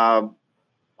 I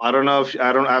don't know if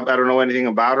I don't know anything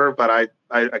about her, but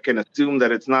I can assume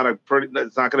that it's not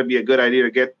going to be a good idea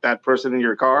to get that person in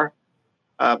your car.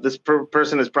 This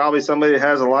person is probably somebody that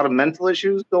has a lot of mental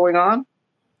issues going on.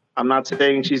 I'm not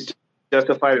saying she's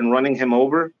justified in running him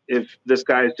over if this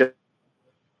guy is just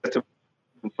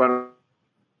in front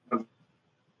of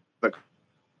the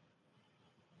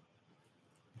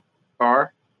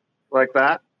car like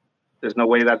that. There's no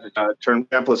way that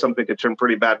example of something could turn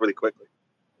pretty bad really quickly.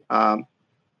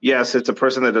 Yes, it's a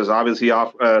person that is obviously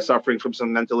suffering from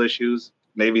some mental issues,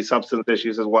 maybe substance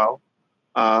issues as well.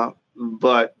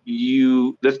 But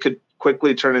this could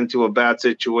quickly turn into a bad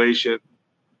situation,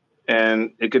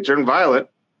 and it could turn violent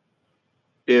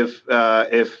if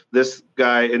this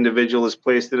individual is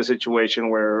placed in a situation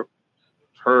where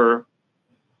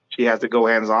she has to go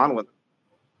hands-on with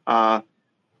him.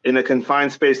 In a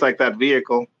confined space like that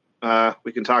vehicle,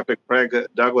 we can talk to Craig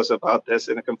Douglas about this.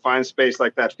 In a confined space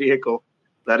like that vehicle,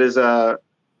 that is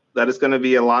going to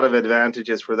be a lot of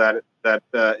advantages for that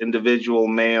individual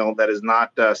male that is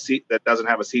not that doesn't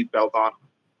have a seatbelt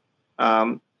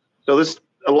on. So there's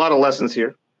a lot of lessons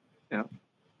here.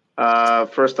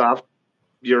 First off,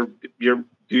 do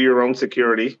your own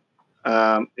security.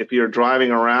 If you're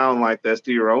driving around like this,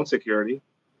 do your own security.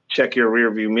 Check your rear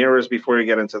view mirrors before you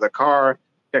get into the car.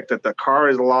 Check that the car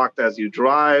is locked as you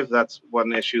drive. That's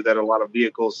one issue that a lot of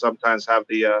vehicles sometimes have.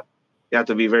 You have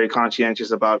to be very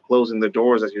conscientious about closing the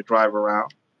doors as you drive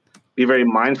around. Be very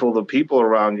mindful of the people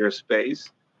around your space.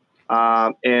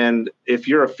 And if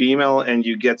you're a female and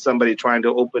you get somebody trying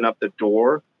to open up the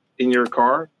door in your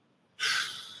car,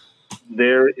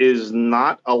 there is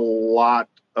not a lot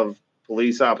of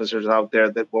police officers out there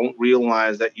that won't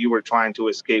realize that you were trying to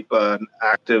escape an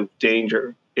active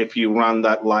danger if you run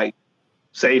that light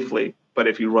safely. But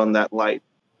if you run that light,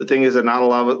 the thing is that not a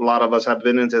lot of us have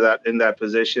been in that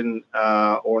position,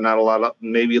 or not a lot of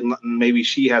maybe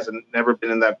she hasn't never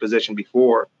been in that position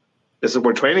before. This is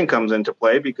where training comes into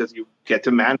play, because you get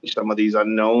to manage some of these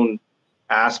unknown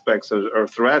aspects or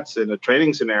threats in a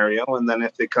training scenario. And then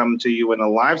if they come to you in a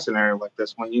live scenario like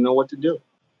this one, you know what to do.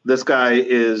 This guy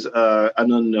is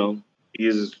an unknown.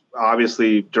 He's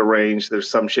obviously deranged. There's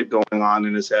some shit going on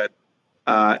in his head.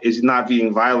 He's not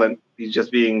being violent. He's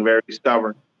just being very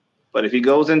stubborn. But if he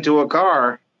goes into a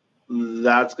car,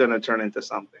 that's going to turn into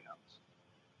something else.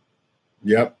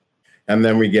 Yep. And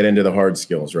then we get into the hard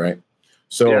skills, right?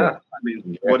 So, yeah. I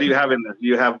mean, what do you have in there?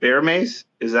 You have bear mace.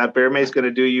 Is that bear mace going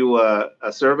to do you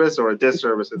a service or a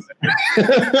disservice in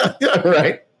there?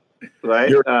 Right.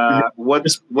 Right.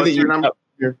 What's your number?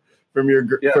 From your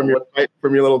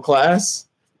little class?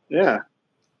 Yeah.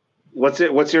 What's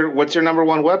your number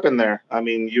one weapon there? I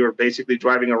mean, you're basically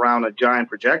driving around a giant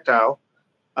projectile,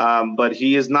 but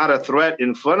he is not a threat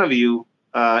in front of you.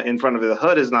 In front of the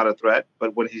hood is not a threat,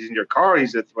 but when he's in your car,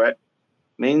 he's a threat.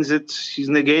 Means he's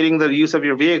negating the use of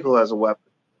your vehicle as a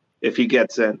weapon if he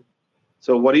gets in.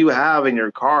 So what do you have in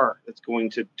your car that's going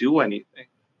to do anything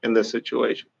in this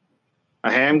situation?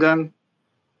 A handgun,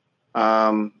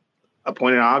 a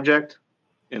pointed object,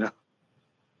 like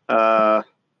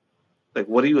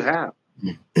what do you have?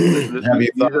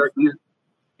 What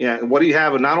do you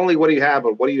have? And not only what do you have,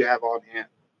 but what do you have on hand?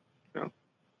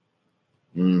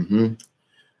 Mm-hmm.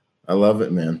 I love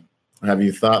it, man. Have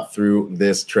you thought through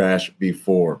this trash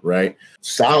before, right?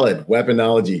 Solid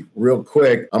weaponology. Real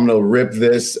quick, I'm going to rip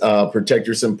this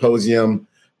Protector Symposium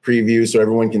preview so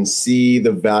everyone can see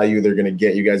the value they're going to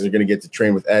get. You guys are going to get to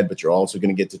train with Ed, but you're also going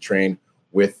to get to train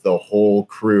with the whole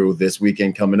crew this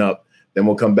weekend coming up. Then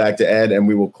we'll come back to Ed, and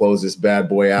we will close this bad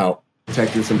boy out.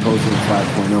 Protector Symposium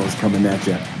 5.0 is coming at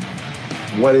you.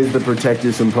 What is the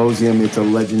Protector Symposium? It's a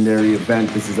legendary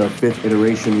event. This is our 5th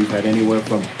iteration. We've had anywhere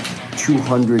from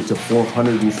 200 to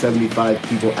 475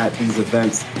 people at these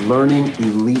events learning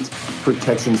elite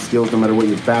protection skills, no matter what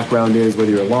your background is, whether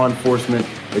you're law enforcement,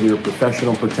 whether you're a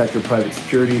professional protector, private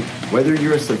security, whether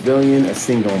you're a civilian, a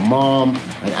single mom,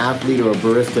 an athlete, or a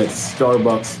barista at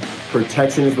Starbucks.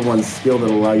 Protection is the one skill that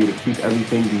will allow you to keep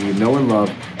everything that you know and love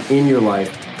in your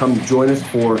life. Come join us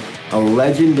for a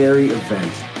legendary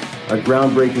event. A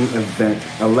groundbreaking event,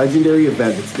 a legendary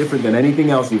event that's different than anything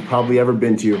else you've probably ever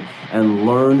been to, and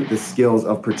learn the skills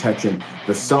of protection,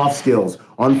 the soft skills.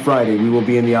 On Friday, we will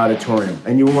be in the auditorium,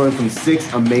 and you will learn from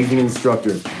 6 amazing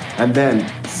instructors. And then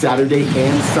Saturday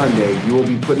and Sunday, you will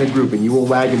be put in a group, and you will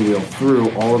wagon wheel through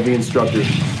all of the instructors,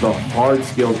 the hard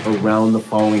skills around the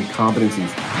following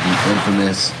competencies. The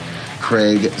infamous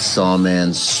Craig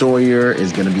Sawman Sawyer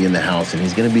is going to be in the house, and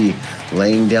he's going to be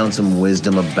laying down some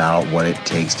wisdom about what it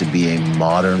takes to be a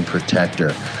modern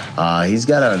protector. He's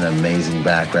got an amazing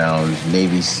background,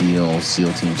 Navy SEAL,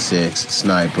 SEAL Team 6,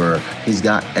 sniper. He's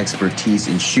got expertise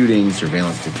in shooting,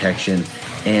 surveillance detection,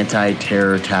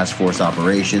 anti-terror task force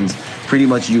operations. Pretty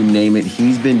much you name it,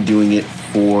 he's been doing it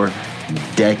for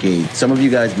decades. Some of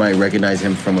you guys might recognize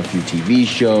him from a few TV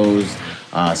shows.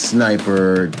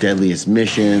 Sniper, Deadliest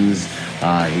Missions.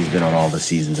 He's been on all the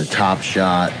seasons of Top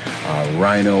Shot,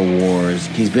 Rhino Wars.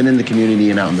 He's been in the community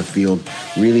and out in the field,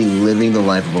 really living the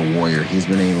life of a warrior. He's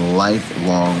been a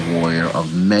lifelong warrior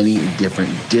of many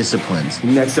different disciplines.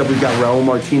 Next up, we've got Raul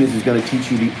Martinez, who's going to teach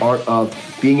you the art of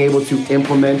being able to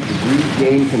implement,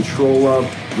 regain control of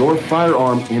your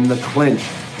firearm in the clinch.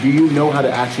 Do you know how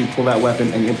to actually pull that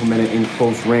weapon and implement it in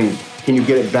close range? Can you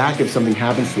get it back if something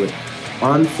happens to it?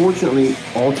 Unfortunately,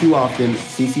 all too often,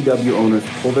 CCW owners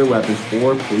pull their weapons,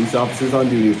 or police officers on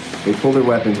duty, they pull their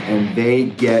weapons and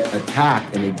they get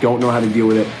attacked and they don't know how to deal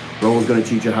with it. Raul's going to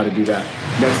teach you how to do that.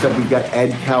 Next up, we've got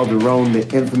Ed Calderon, the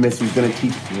infamous, who's going to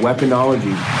teach weaponology,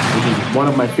 which is one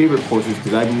of my favorite courses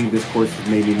because I believe this course is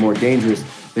maybe more dangerous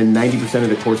than 90% of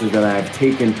the courses that I have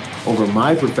taken over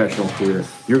my professional career.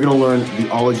 You're going to learn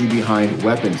the ology behind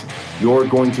weapons. You're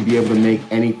going to be able to make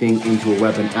anything into a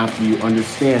weapon after you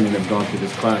understand and have gone through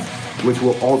this class, which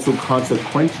will also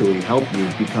consequentially help you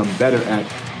become better at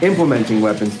implementing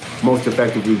weapons most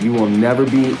effectively. You will never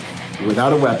be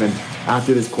without a weapon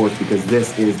after this course because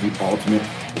this is the ultimate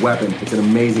weapon. It's an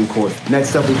amazing course.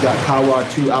 Next up, we've got Kawa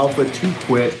 2 Alpha 2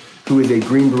 Quit, who is a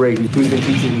Green Beret who's been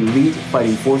teaching elite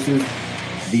fighting forces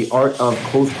the art of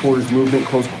close quarters movement,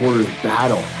 close quarters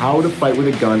battle, how to fight with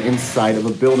a gun inside of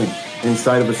a building,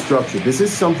 inside of a structure. This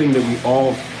is something that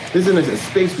this is a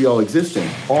space we all exist in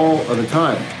all of the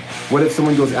time. What if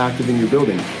someone goes active in your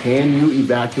building? Can you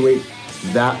evacuate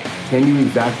that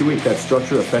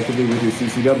structure effectively with your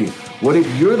CCW? What if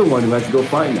you're the one who has to go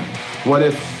find them? What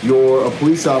if you're a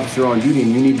police officer on duty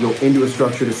and you need to go into a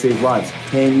structure to save lives?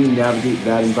 Can you navigate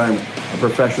that environment? A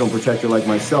professional protector like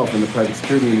myself in the private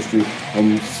security industry,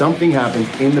 and something happens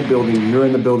in the building, you're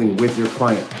in the building with your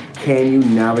client. can you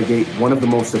navigate one of the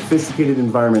most sophisticated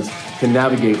environments to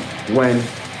navigate when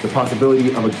the possibility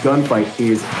of a gunfight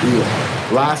is real?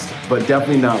 Last, but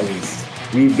definitely not least,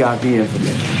 we've got the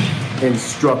infamous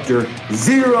Instructor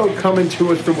Zero coming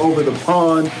to us from over the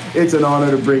pond. It's an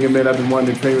honor to bring him in. I've been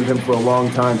wanting to train with him for a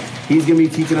long time. He's going to be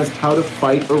teaching us how to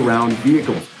fight around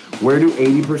vehicles. Where do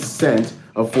 80%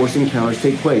 of force encounters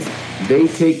take place? They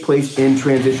take place in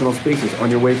transitional spaces, on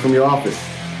your way from your office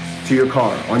to your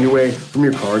car, on your way from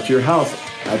your car to your house,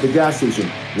 at the gas station.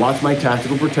 Watch my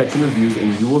tactical protection reviews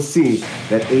and you will see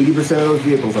that 80% of those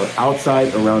vehicles are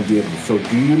outside around vehicles. So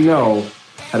do you know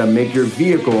how to make your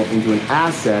vehicle into an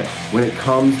asset when it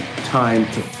comes time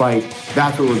to fight?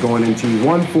 That's what we're going into.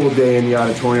 1 full day in the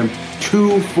auditorium,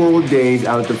 2 full days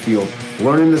out at the field,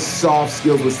 learning the soft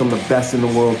skills with some of the best in the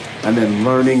world, and then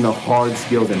learning the hard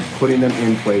skills and putting them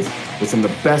in place with some of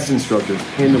the best instructors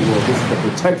in the world. This is the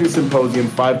Protector Symposium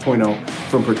 5.0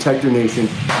 from Protector Nation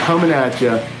coming at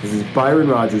you. This is Byron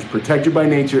Rogers, Protector by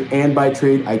nature and by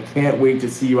trade. I can't wait to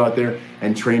see you out there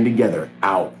and train together.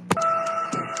 Out.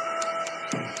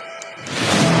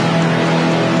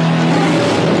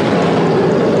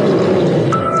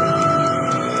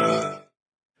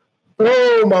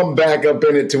 Boom, I'm back up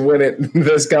in it to win it.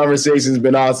 This conversation's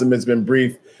been awesome. It's been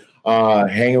brief.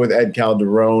 Hanging with Ed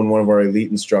Calderon, one of our elite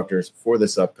instructors for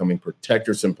this upcoming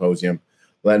Protector Symposium,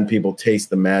 letting people taste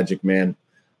the magic, man.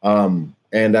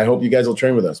 And I hope you guys will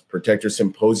train with us.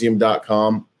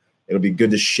 ProtectorSymposium.com. It'll be good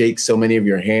to shake so many of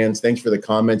your hands. Thanks for the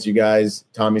comments, you guys.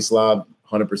 Tommy Slav,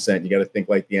 100%. You got to think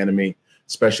like the enemy,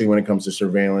 especially when it comes to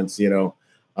surveillance, you know.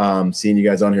 Seeing you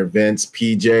guys on here, Vince,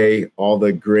 PJ, all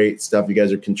the great stuff you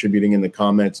guys are contributing in the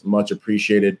comments. Much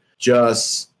appreciated.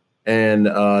 And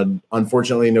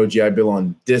unfortunately, no GI Bill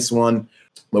on this one,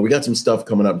 but we got some stuff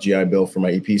coming up, GI Bill, for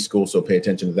my EP school, so pay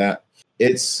attention to that.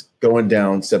 It's going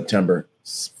down September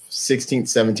 16th,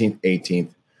 17th, 18th,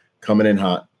 coming in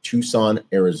hot, Tucson,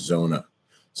 Arizona.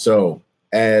 So,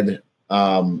 Ed,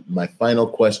 my final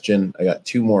question, I got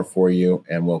 2 more for you,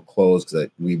 and we'll close because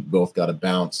we both got to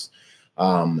bounce.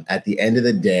 At the end of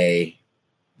the day,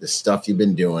 the stuff you've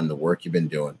been doing, the work you've been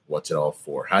doing, what's it all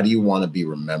for? How do you want to be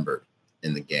remembered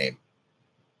in the game?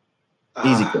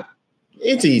 Easy.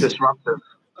 It's easy. Disruptive.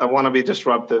 I want to be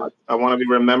disruptive. I want to be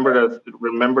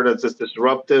remembered as this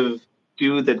disruptive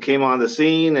dude that came on the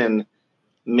scene and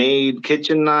made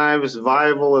kitchen knives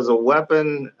viable as a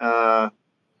weapon,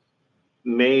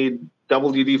 made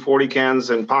WD-40 cans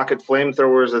and pocket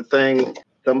flamethrowers a thing.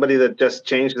 Somebody that just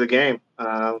changed the game.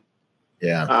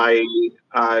 Yeah.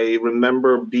 I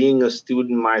remember being a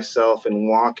student myself and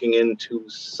walking into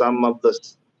some of the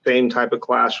same type of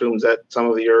classrooms that some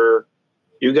of you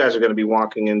guys are going to be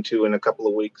walking into in a couple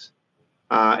of weeks,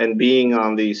 and being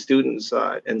on the student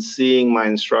side and seeing my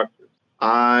instructors.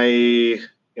 I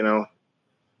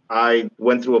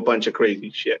went through a bunch of crazy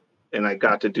shit, and I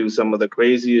got to do some of the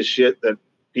craziest shit that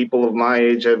people of my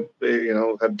age have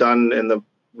done in the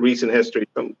recent history.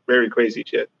 Some very crazy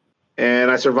shit,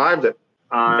 and I survived it.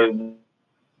 I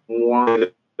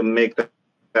wanted to make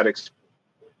that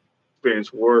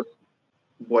experience worth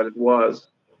what it was.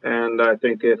 And I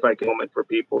think if I can moment for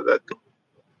people that.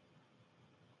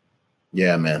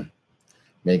 Yeah, man.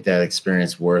 Make that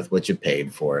experience worth what you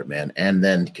paid for it, man. And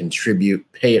then contribute,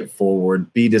 pay it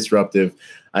forward, be disruptive.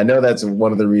 I know that's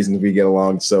one of the reasons we get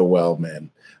along so well,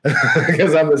 man.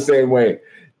 Because I'm the same way.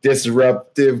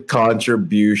 Disruptive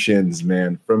contributions,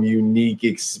 man, from unique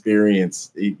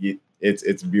experience.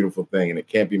 It's a beautiful thing, and it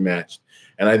can't be matched.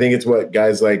 And I think it's what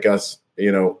guys like us,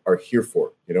 are here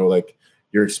for. Like,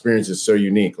 your experience is so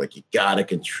unique. Like, you got to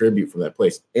contribute from that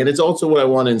place. And it's also what I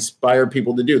want to inspire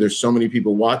people to do. There's so many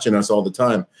people watching us all the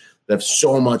time that have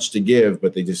so much to give,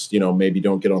 but they just, maybe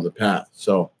don't get on the path.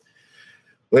 So,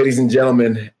 ladies and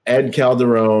gentlemen, Ed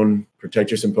Calderon,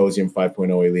 Protector Symposium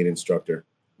 5.0 Elite Instructor.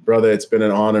 Brother, it's been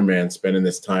an honor, man, spending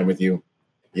this time with you.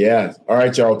 Yeah. All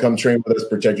right, y'all. Come train with us,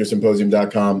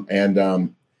 ProtectorSymposium.com.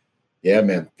 And, yeah,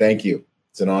 man, thank you.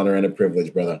 It's an honor and a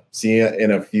privilege, brother. See you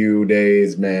in a few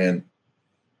days, man.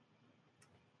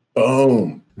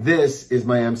 Boom. This is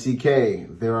my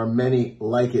MCK. There are many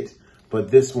like it, but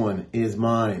this one is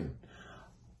mine.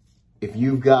 If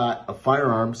you've got a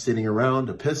firearm sitting around,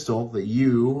 a pistol that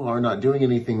you are not doing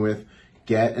anything with,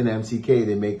 get an MCK.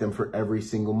 They make them for every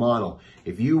single model.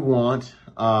 If you want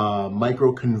a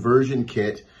micro conversion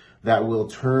kit that will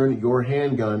turn your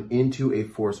handgun into a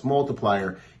force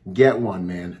multiplier, get one,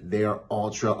 man. They are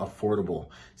ultra affordable.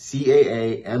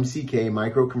 CAA MCK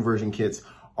micro conversion kits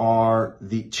are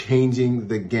changing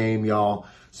the game, y'all.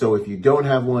 So if you don't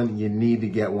have one, you need to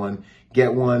get one.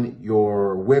 Get one.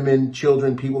 Your women,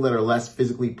 children, people that are less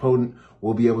physically potent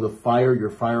will be able to fire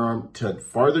your firearm to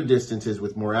farther distances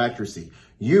with more accuracy.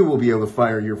 You will be able to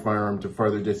fire your firearm to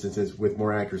farther distances with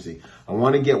more accuracy. I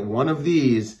want to get one of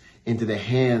these into the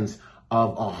hands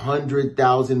of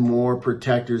 100,000 more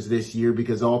protectors this year,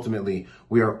 because ultimately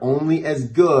we are only as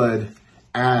good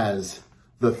as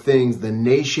the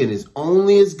nation is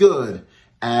only as good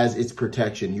as its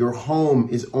protection. Your home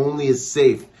is only as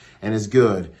safe and as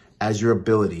good as your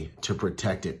ability to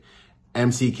protect it.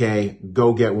 MCK,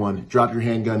 go get one. Drop your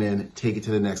handgun in, take it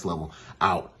to the next level.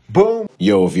 Out. Boom.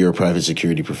 Yo, if you're a private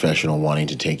security professional wanting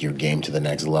to take your game to the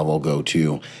next level, go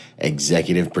to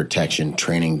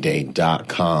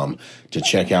executiveprotectiontrainingday.com to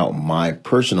check out my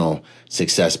personal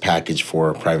success package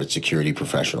for private security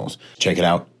professionals. Check it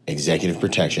out,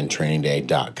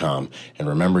 executiveprotectiontrainingday.com. And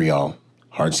remember, y'all,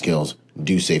 hard skills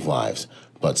do save lives,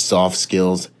 but soft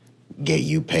skills get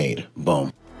you paid.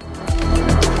 Boom.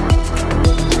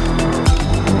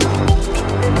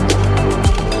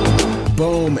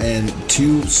 Boom. And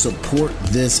to support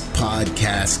this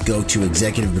podcast, go to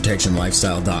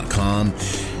executiveprotectionlifestyle.com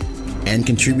and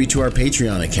contribute to our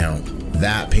Patreon account.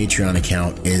 That Patreon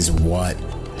account is what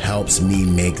helps me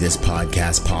make this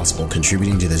podcast possible,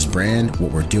 contributing to this brand,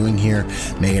 what we're doing here,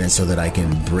 making it so that I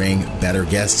can bring better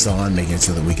guests on, making it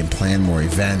so that we can plan more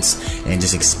events and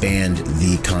just expand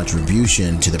the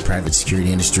contribution to the private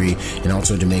security industry, and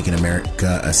also to making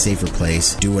America a safer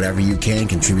place. Do whatever you can,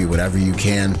 contribute whatever you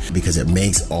can, because it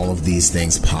makes all of these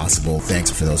things possible.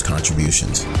 Thanks for those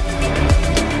contributions.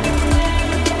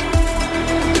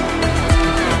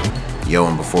 Yo,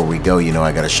 and before we go,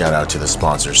 I got to shout out to the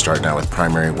sponsors, starting out with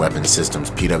Primary Weapon Systems,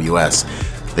 PWS.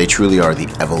 They truly are the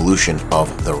evolution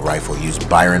of the rifle. Use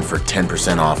Byron for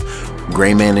 10% off.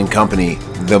 Grayman & Company,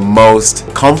 the most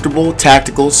comfortable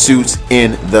tactical suits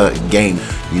in the game.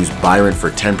 Use Byron for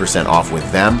 10% off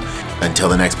with them. Until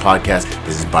the next podcast,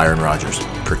 this is Byron Rogers,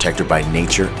 protector by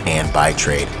nature and by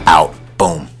trade. Out.